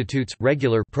constitutes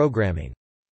regular programming.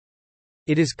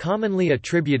 It is commonly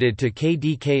attributed to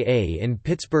KDKA in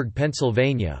Pittsburgh,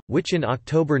 Pennsylvania, which in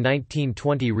October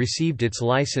 1920 received its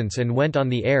license and went on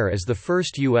the air as the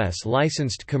first U.S.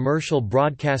 licensed commercial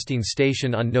broadcasting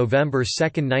station on November 2,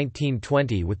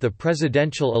 1920 with the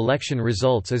presidential election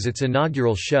results as its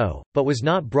inaugural show, but was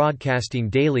not broadcasting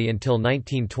daily until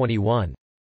 1921.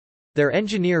 Their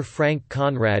engineer Frank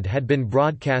Conrad had been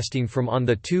broadcasting from on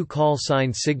the two call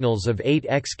sign signals of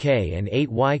 8XK and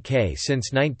 8YK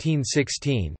since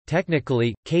 1916.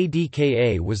 Technically,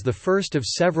 KDKA was the first of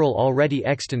several already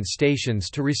extant stations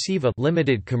to receive a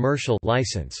limited commercial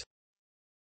license.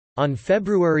 On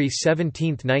February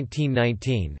 17,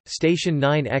 1919, Station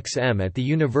 9XM at the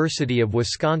University of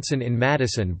Wisconsin in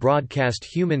Madison broadcast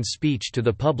human speech to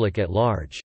the public at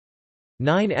large.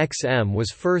 9XM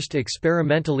was first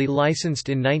experimentally licensed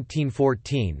in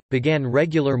 1914, began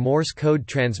regular Morse code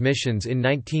transmissions in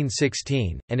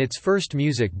 1916, and its first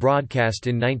music broadcast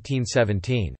in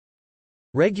 1917.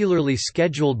 Regularly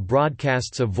scheduled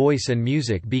broadcasts of voice and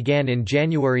music began in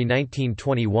January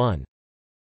 1921.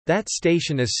 That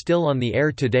station is still on the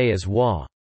air today as WA.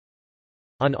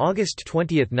 On August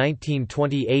 20,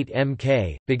 1928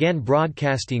 MK, began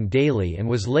broadcasting daily and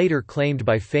was later claimed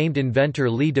by famed inventor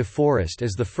Lee De Forest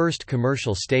as the first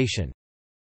commercial station.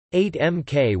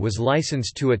 8MK was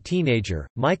licensed to a teenager,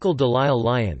 Michael Delisle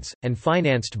Lyons, and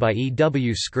financed by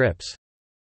E.W. Scripps.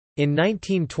 In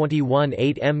 1921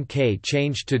 8MK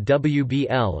changed to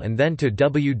WBL and then to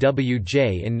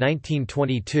WWJ in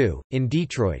 1922, in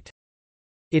Detroit.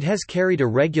 It has carried a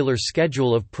regular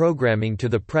schedule of programming to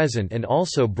the present and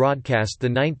also broadcast the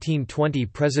 1920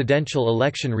 presidential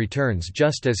election returns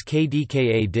just as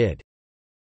KDKA did.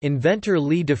 Inventor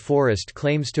Lee De Forest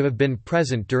claims to have been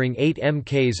present during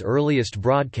 8MK's earliest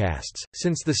broadcasts,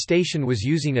 since the station was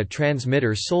using a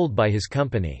transmitter sold by his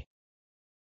company.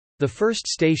 The first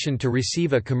station to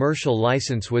receive a commercial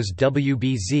license was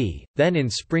WBZ, then in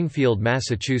Springfield,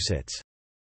 Massachusetts.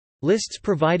 Lists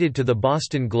provided to the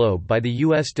Boston Globe by the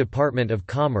U.S. Department of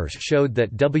Commerce showed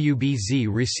that WBZ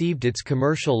received its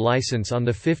commercial license on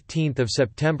 15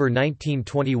 September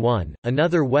 1921.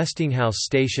 Another Westinghouse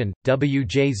station,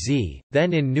 WJZ,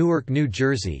 then in Newark, New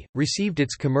Jersey, received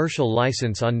its commercial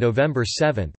license on November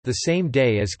 7, the same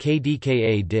day as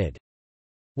KDKA did.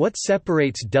 What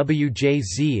separates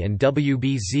WJZ and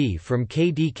WBZ from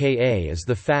KDKA is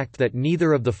the fact that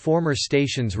neither of the former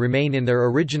stations remain in their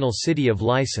original city of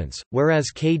license,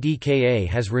 whereas KDKA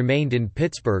has remained in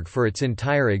Pittsburgh for its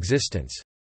entire existence.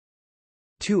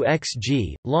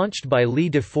 2XG, launched by Lee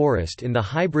De Forest in the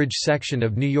Highbridge section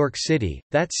of New York City,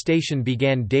 that station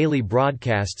began daily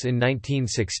broadcasts in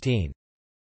 1916.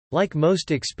 Like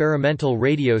most experimental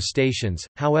radio stations,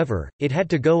 however, it had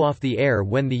to go off the air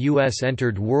when the U.S.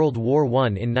 entered World War I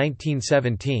in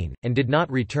 1917, and did not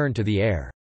return to the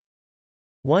air.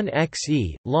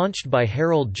 1XE, launched by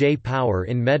Herrold J. Power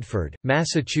in Medford,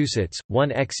 Massachusetts,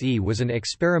 1XE was an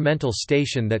experimental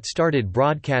station that started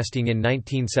broadcasting in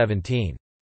 1917.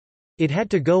 It had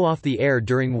to go off the air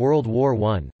during World War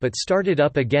I, but started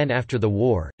up again after the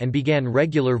war, and began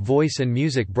regular voice and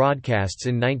music broadcasts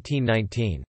in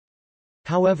 1919.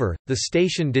 However, the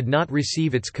station did not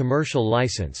receive its commercial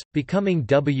license, becoming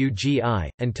WGI,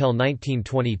 until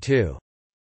 1922.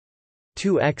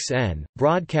 2XN,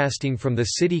 broadcasting from the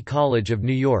City College of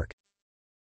New York.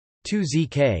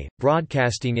 2ZK,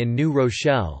 broadcasting in New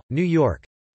Rochelle, New York.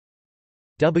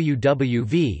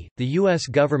 WWV, the U.S.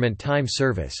 government time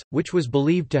service, which was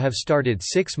believed to have started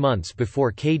 6 months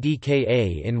before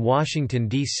KDKA in Washington,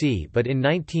 D.C. but in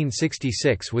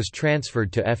 1966 was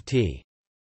transferred to Ft.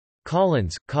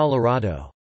 Collins,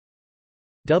 Colorado.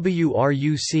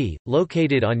 WRUC,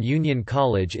 located on Union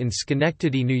College in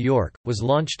Schenectady, New York, was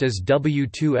launched as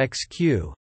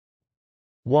W2XQ.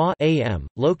 WA-AM,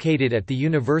 located at the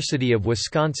University of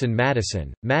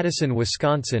Wisconsin-Madison, Madison,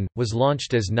 Wisconsin, was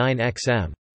launched as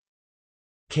 9XM.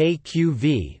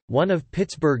 KQV, one of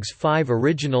Pittsburgh's 5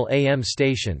 original AM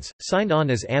stations, signed on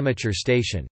as amateur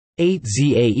station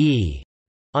 8ZAE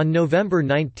on November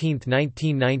 19,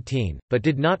 1919, but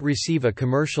did not receive a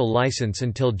commercial license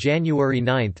until January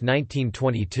 9,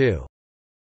 1922.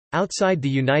 Outside the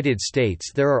United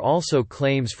States there are also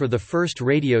claims for the first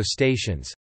radio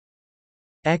stations.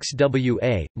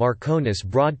 XWA, Marconis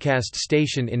broadcast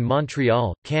station in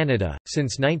Montreal, Canada,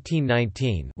 since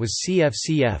 1919 was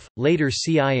CFCF, later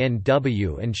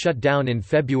CINW and shut down in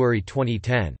February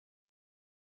 2010.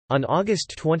 On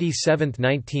August 27,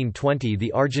 1920,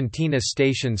 the Argentina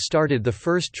station started the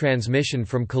first transmission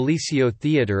from Coliseo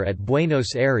Theater at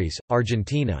Buenos Aires,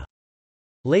 Argentina.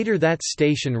 Later that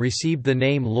station received the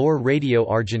name LOR Radio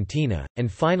Argentina,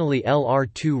 and finally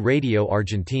LR2 Radio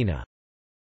Argentina.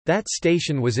 That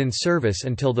station was in service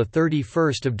until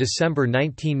 31 December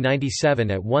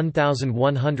 1997 at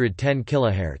 1110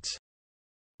 kHz.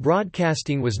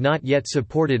 Broadcasting was not yet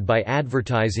supported by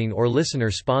advertising or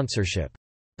listener sponsorship.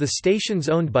 The stations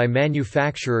owned by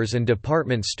manufacturers and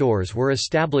department stores were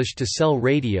established to sell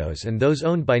radios, and those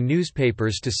owned by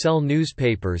newspapers to sell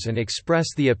newspapers and express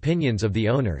the opinions of the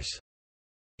owners.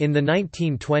 In the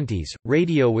 1920s,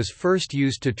 radio was first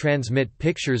used to transmit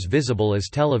pictures visible as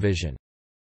television.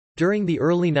 During the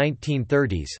early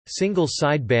 1930s, single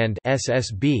sideband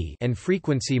 (SSB) and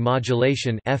frequency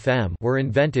modulation (FM) were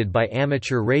invented by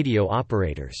amateur radio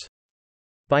operators.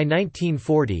 By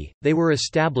 1940, they were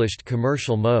established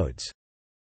commercial modes.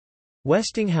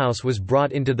 Westinghouse was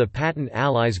brought into the Patent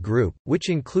Allies Group, which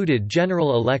included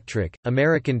General Electric,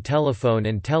 American Telephone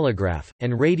and Telegraph,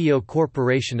 and Radio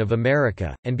Corporation of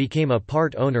America, and became a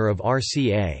part owner of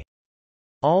RCA.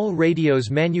 All radios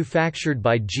manufactured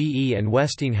by GE and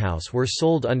Westinghouse were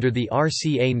sold under the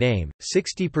RCA name,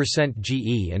 60%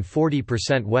 GE and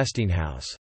 40% Westinghouse.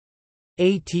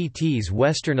 AT&T's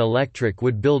Western Electric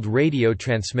would build radio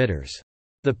transmitters.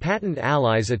 The Patent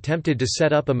Allies attempted to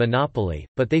set up a monopoly,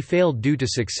 but they failed due to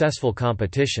successful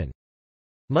competition.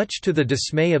 Much to the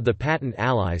dismay of the Patent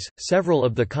Allies, several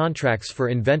of the contracts for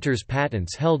inventors'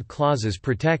 patents held clauses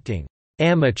protecting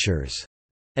amateurs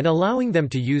and allowing them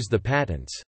to use the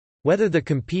patents. Whether the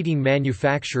competing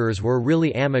manufacturers were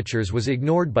really amateurs was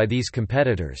ignored by these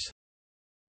competitors.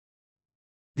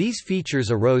 These features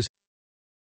arose: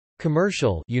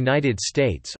 commercial United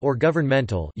States or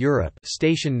governmental Europe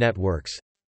station networks,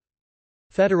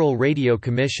 Federal Radio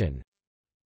Commission,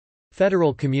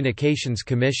 Federal Communications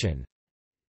Commission,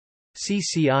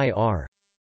 CCIR,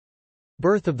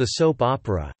 birth of the soap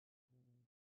opera,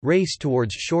 race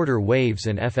towards shorter waves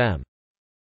and FM.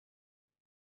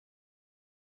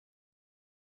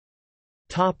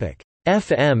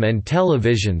 FM and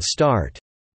television start.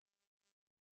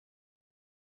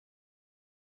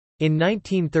 In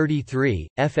 1933,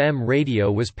 FM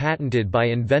radio was patented by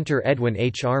inventor Edwin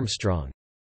Armstrong.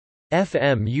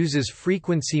 FM uses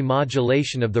frequency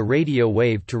modulation of the radio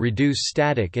wave to reduce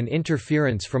static and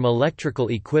interference from electrical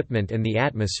equipment and the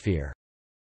atmosphere.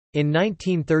 In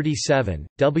 1937,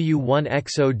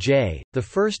 W1XOJ, the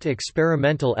first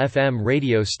experimental FM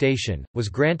radio station, was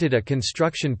granted a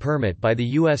construction permit by the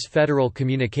U.S. Federal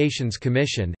Communications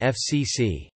Commission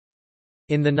 (FCC).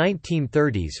 In the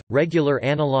 1930s, regular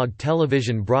analog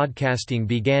television broadcasting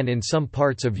began in some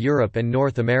parts of Europe and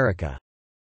North America.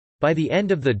 By the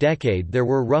end of the decade there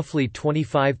were roughly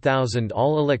 25,000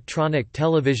 all-electronic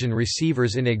television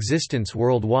receivers in existence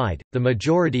worldwide, the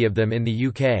majority of them in the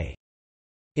UK.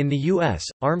 In the US,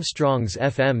 Armstrong's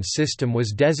FM system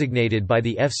was designated by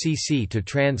the FCC to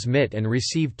transmit and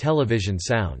receive television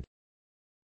sound.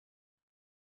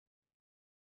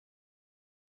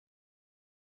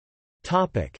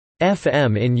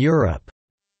 FM in Europe.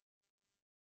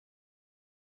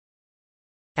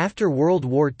 After World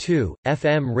War II,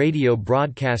 FM radio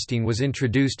broadcasting was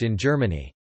introduced in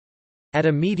Germany. At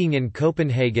a meeting in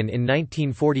Copenhagen in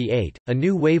 1948, a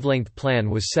new wavelength plan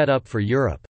was set up for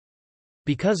Europe.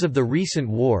 Because of the recent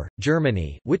war,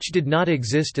 Germany, which did not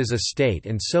exist as a state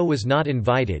and so was not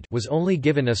invited, was only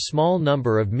given a small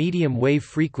number of medium wave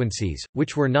frequencies,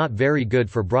 which were not very good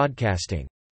for broadcasting.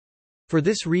 For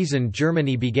this reason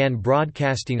Germany began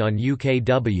broadcasting on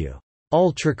UKW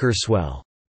ultrakurzwelle,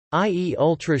 i.e.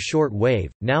 ultra-short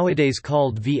wave, nowadays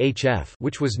called VHF,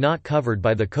 which was not covered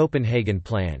by the Copenhagen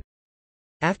Plan.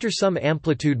 After some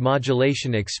amplitude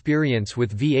modulation experience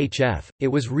with VHF, it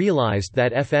was realized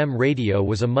that FM radio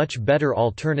was a much better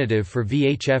alternative for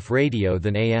VHF radio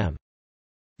than AM.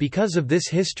 Because of this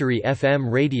history, FM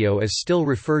radio is still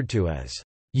referred to as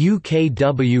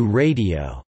UKW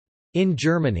radio in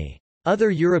Germany.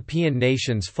 Other European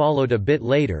nations followed a bit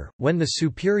later, when the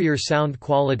superior sound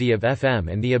quality of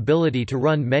FM and the ability to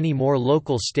run many more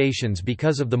local stations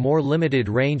because of the more limited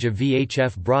range of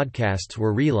VHF broadcasts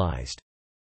were realized.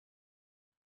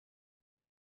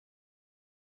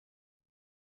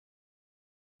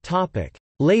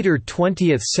 Later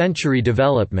 20th century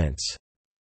developments.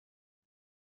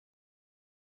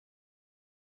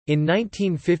 In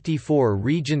 1954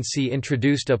 Regency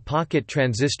introduced a pocket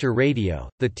transistor radio,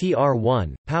 the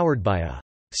TR-1, powered by a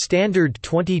standard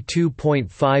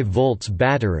 22.5 volts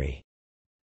battery.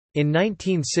 In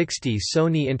 1960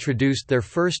 Sony introduced their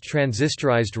first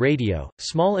transistorized radio,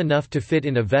 small enough to fit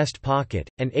in a vest pocket,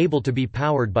 and able to be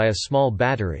powered by a small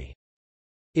battery.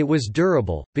 It was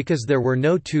durable, because there were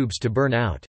no tubes to burn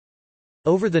out.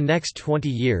 Over the next 20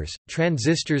 years,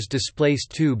 transistors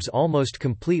displaced tubes almost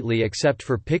completely except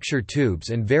for picture tubes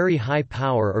and very high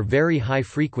power or very high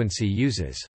frequency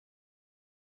uses.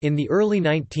 In the early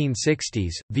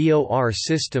 1960s, VOR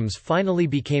systems finally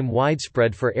became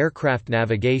widespread for aircraft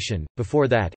navigation. Before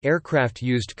that, aircraft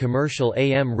used commercial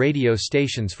AM radio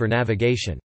stations for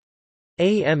navigation.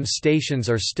 AM stations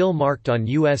are still marked on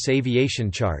U.S.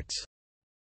 aviation charts.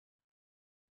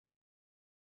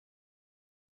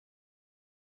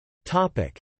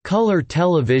 Topic: Color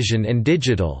television and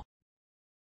digital.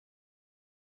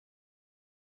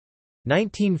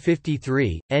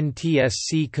 1953 –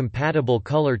 NTSC-compatible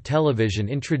color television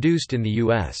introduced in the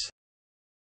U.S.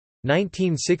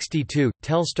 1962 –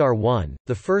 Telstar 1,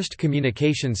 the first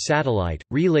communications satellite,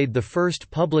 relayed the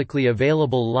first publicly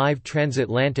available live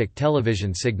transatlantic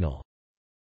television signal.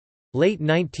 Late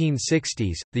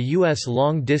 1960s, the U.S.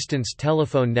 long-distance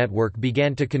telephone network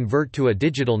began to convert to a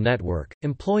digital network,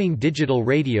 employing digital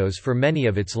radios for many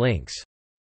of its links.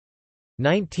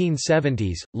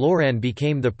 1970s, LORAN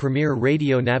became the premier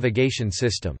radio navigation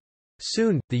system.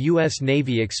 Soon, the U.S.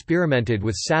 Navy experimented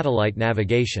with satellite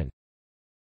navigation.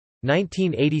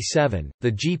 1987,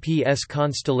 the GPS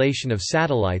constellation of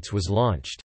satellites was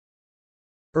launched.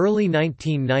 Early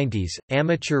 1990s,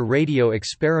 amateur radio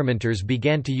experimenters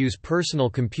began to use personal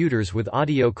computers with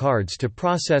audio cards to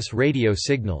process radio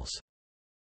signals.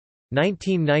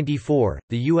 1994,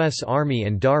 the U.S. Army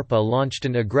and DARPA launched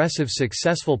an aggressive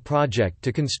successful project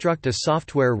to construct a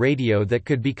software radio that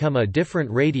could become a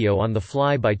different radio on the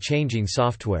fly by changing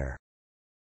software.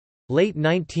 Late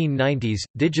 1990s,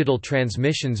 digital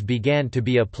transmissions began to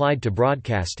be applied to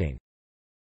broadcasting.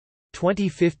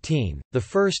 2015, the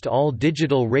first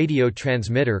all-digital radio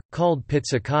transmitter, called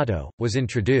pizzicato, was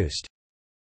introduced.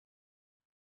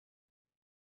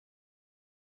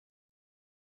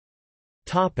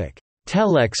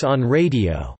 Telex on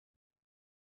radio.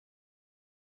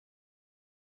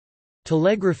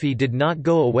 Telegraphy did not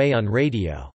go away on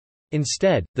radio.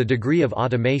 Instead, the degree of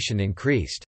automation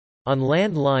increased. On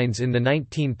land lines in the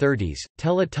 1930s,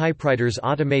 teletypewriters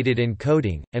automated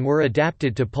encoding, and were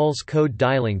adapted to pulse code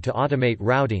dialing to automate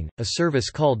routing, a service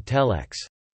called Telex.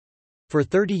 For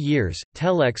 30 years,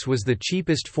 Telex was the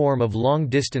cheapest form of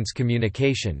long-distance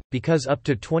communication, because up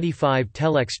to 25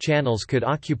 Telex channels could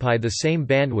occupy the same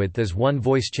bandwidth as one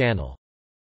voice channel.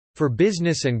 For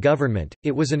business and government,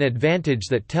 it was an advantage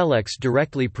that Telex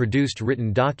directly produced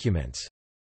written documents.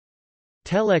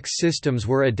 Telex systems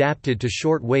were adapted to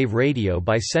short-wave radio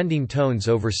by sending tones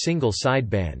over single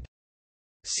sideband.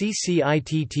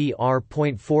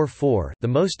 CCITT-R.44, the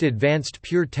most advanced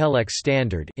pure Telex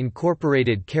standard,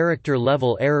 incorporated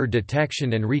character-level error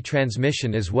detection and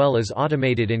retransmission as well as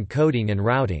automated encoding and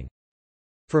routing.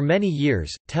 For many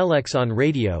years, Telex on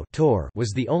radio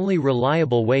was the only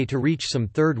reliable way to reach some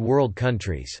third world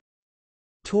countries.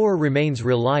 Tor remains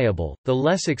reliable, though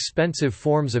less expensive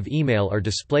forms of email are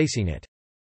displacing it.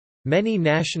 Many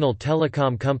national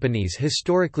telecom companies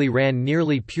historically ran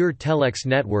nearly pure telex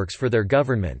networks for their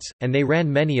governments, and they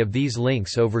ran many of these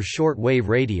links over short-wave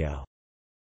radio.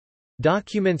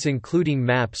 Documents including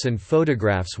maps and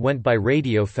photographs went by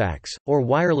radiofax, or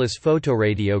wireless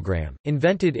photoradiogram,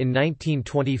 invented in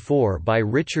 1924 by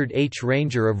Richard H.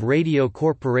 Ranger of Radio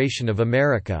Corporation of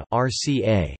America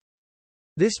 (RCA).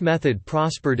 This method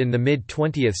prospered in the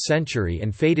mid-20th century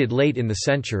and faded late in the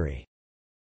century.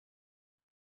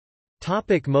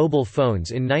 Mobile phones.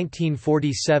 In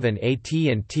 1947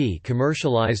 AT&T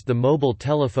commercialized the mobile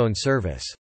telephone service.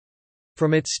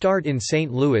 From its start in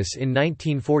St. Louis in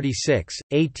 1946,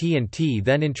 AT&T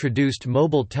then introduced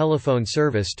mobile telephone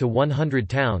service to 100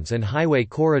 towns and highway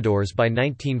corridors by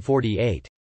 1948.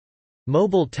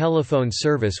 Mobile telephone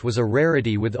service was a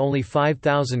rarity with only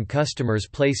 5,000 customers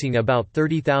placing about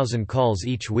 30,000 calls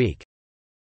each week.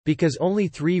 Because only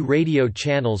 3 radio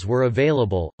channels were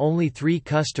available, only 3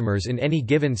 customers in any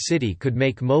given city could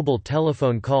make mobile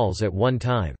telephone calls at one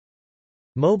time.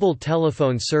 Mobile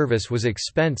telephone service was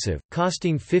expensive,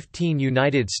 costing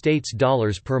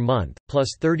 $15 per month, plus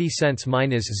 30 cents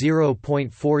minus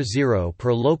 0.40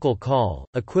 per local call,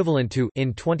 equivalent to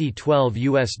in 2012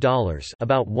 US dollars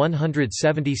about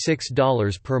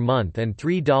 $176 per month and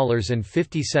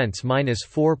 $3.50 minus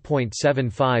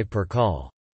 4.75 per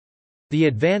call. The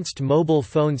Advanced Mobile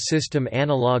Phone System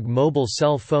analog mobile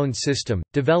cell phone system,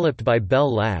 developed by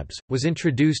Bell Labs, was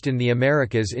introduced in the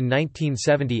Americas in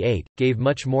 1978, gave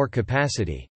much more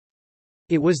capacity.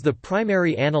 It was the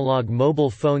primary analog mobile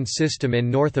phone system in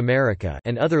North America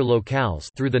and other locales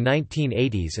through the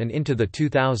 1980s and into the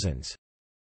 2000s.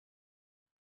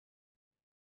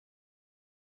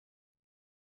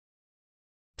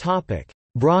 Topic: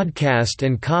 Broadcast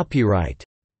and copyright.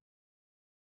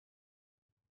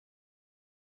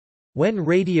 When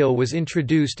radio was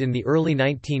introduced in the early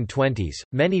 1920s,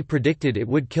 many predicted it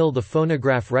would kill the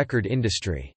phonograph record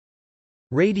industry.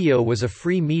 Radio was a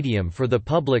free medium for the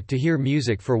public to hear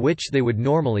music for which they would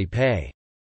normally pay.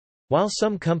 While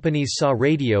some companies saw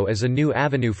radio as a new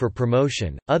avenue for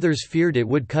promotion, others feared it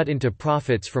would cut into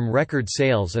profits from record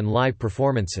sales and live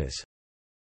performances.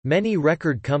 Many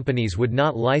record companies would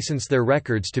not license their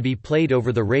records to be played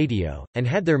over the radio, and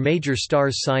had their major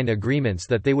stars sign agreements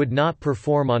that they would not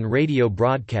perform on radio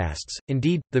broadcasts.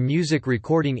 Indeed, the music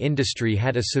recording industry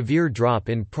had a severe drop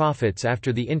in profits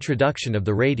after the introduction of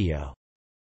the radio.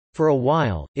 For a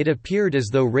while, it appeared as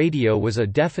though radio was a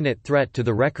definite threat to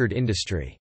the record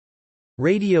industry.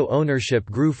 Radio ownership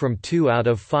grew from 2 out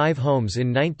of 5 homes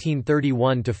in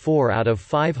 1931 to 4 out of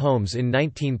 5 homes in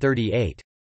 1938.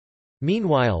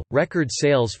 Meanwhile, record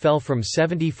sales fell from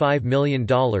 $75 million in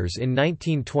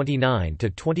 1929 to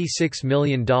 $26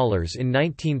 million in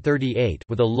 1938,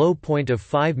 with a low point of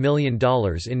 $5 million in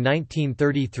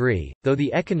 1933. Though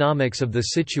the economics of the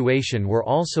situation were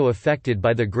also affected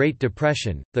by the Great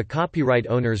Depression, the copyright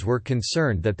owners were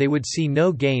concerned that they would see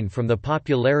no gain from the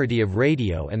popularity of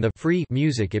radio and the free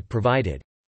music it provided.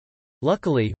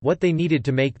 Luckily, what they needed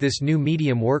to make this new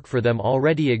medium work for them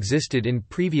already existed in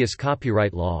previous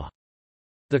copyright law.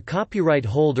 The copyright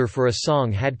holder for a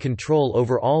song had control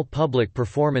over all public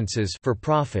performances for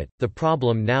profit. The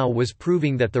problem now was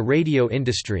proving that the radio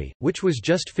industry, which was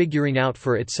just figuring out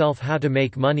for itself how to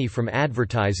make money from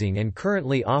advertising and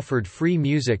currently offered free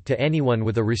music to anyone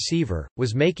with a receiver,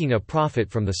 was making a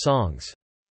profit from the songs.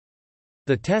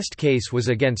 The test case was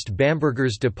against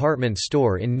Bamberger's department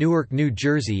store in Newark, New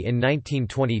Jersey in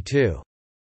 1922.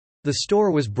 The store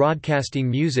was broadcasting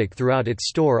music throughout its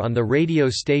store on the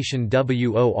radio station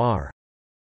WOR.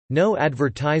 No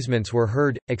advertisements were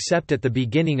heard, except at the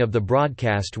beginning of the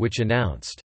broadcast, which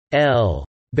announced, L.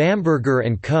 Bamberger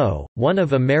 & Co., one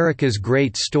of America's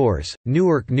great stores,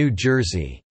 Newark, New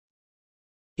Jersey.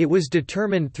 It was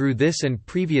determined through this and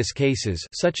previous cases,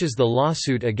 such as the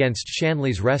lawsuit against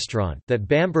Shanley's Restaurant, that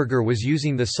Bamberger was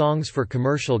using the songs for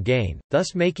commercial gain,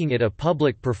 thus making it a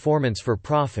public performance for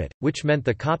profit, which meant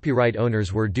the copyright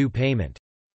owners were due payment.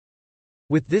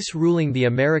 With this ruling, the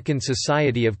American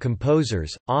Society of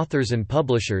Composers, Authors and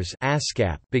Publishers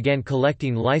 (ASCAP) began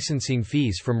collecting licensing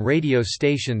fees from radio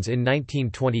stations in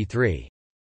 1923.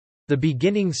 The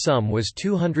beginning sum was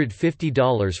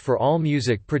 $250 for all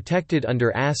music protected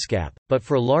under ASCAP, but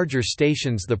for larger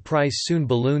stations the price soon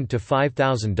ballooned to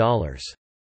 $5,000.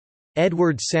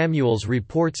 Edward Samuels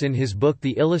reports in his book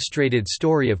The Illustrated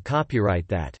Story of Copyright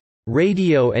that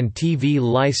radio and TV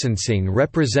licensing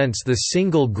represents the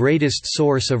single greatest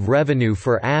source of revenue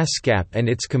for ASCAP and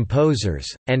its composers,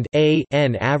 and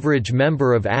an average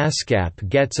member of ASCAP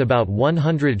gets about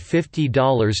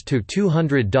 $150 to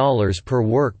 $200 per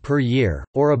work per year,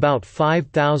 or about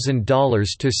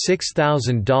 $5,000 to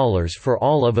 $6,000 for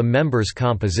all of a member's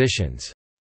compositions.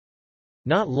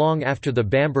 Not long after the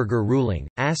Bamberger ruling,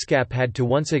 ASCAP had to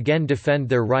once again defend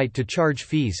their right to charge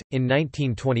fees, in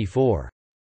 1924.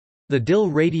 The Dill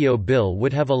Radio Bill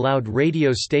would have allowed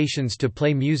radio stations to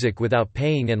play music without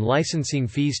paying and licensing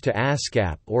fees to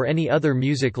ASCAP or any other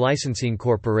music licensing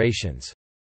corporations.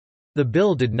 The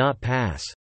bill did not pass.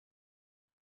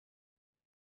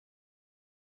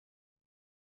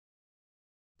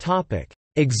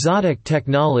 Exotic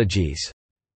technologies.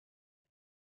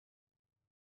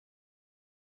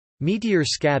 Meteor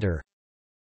scatter,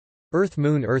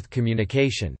 Earth-Moon-Earth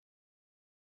communication.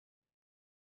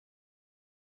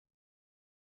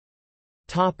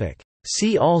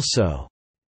 See also: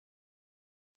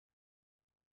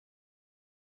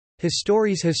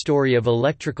 History of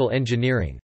electrical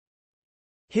engineering,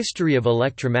 History of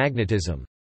electromagnetism,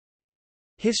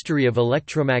 History of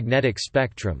electromagnetic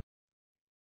spectrum,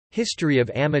 History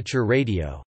of amateur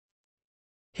radio,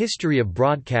 History of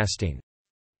broadcasting,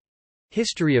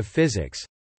 History of physics,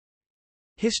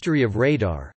 History of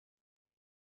radar,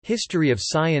 History of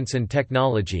science and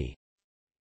technology,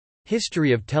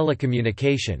 History of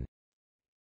telecommunication,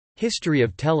 History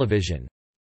of television,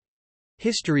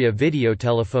 History of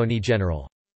videotelephony general.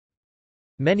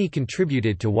 Many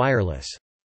contributed to wireless.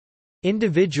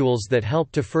 Individuals that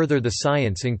helped to further the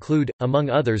science include, among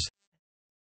others,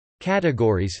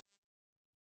 categories.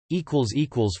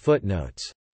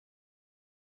 Footnotes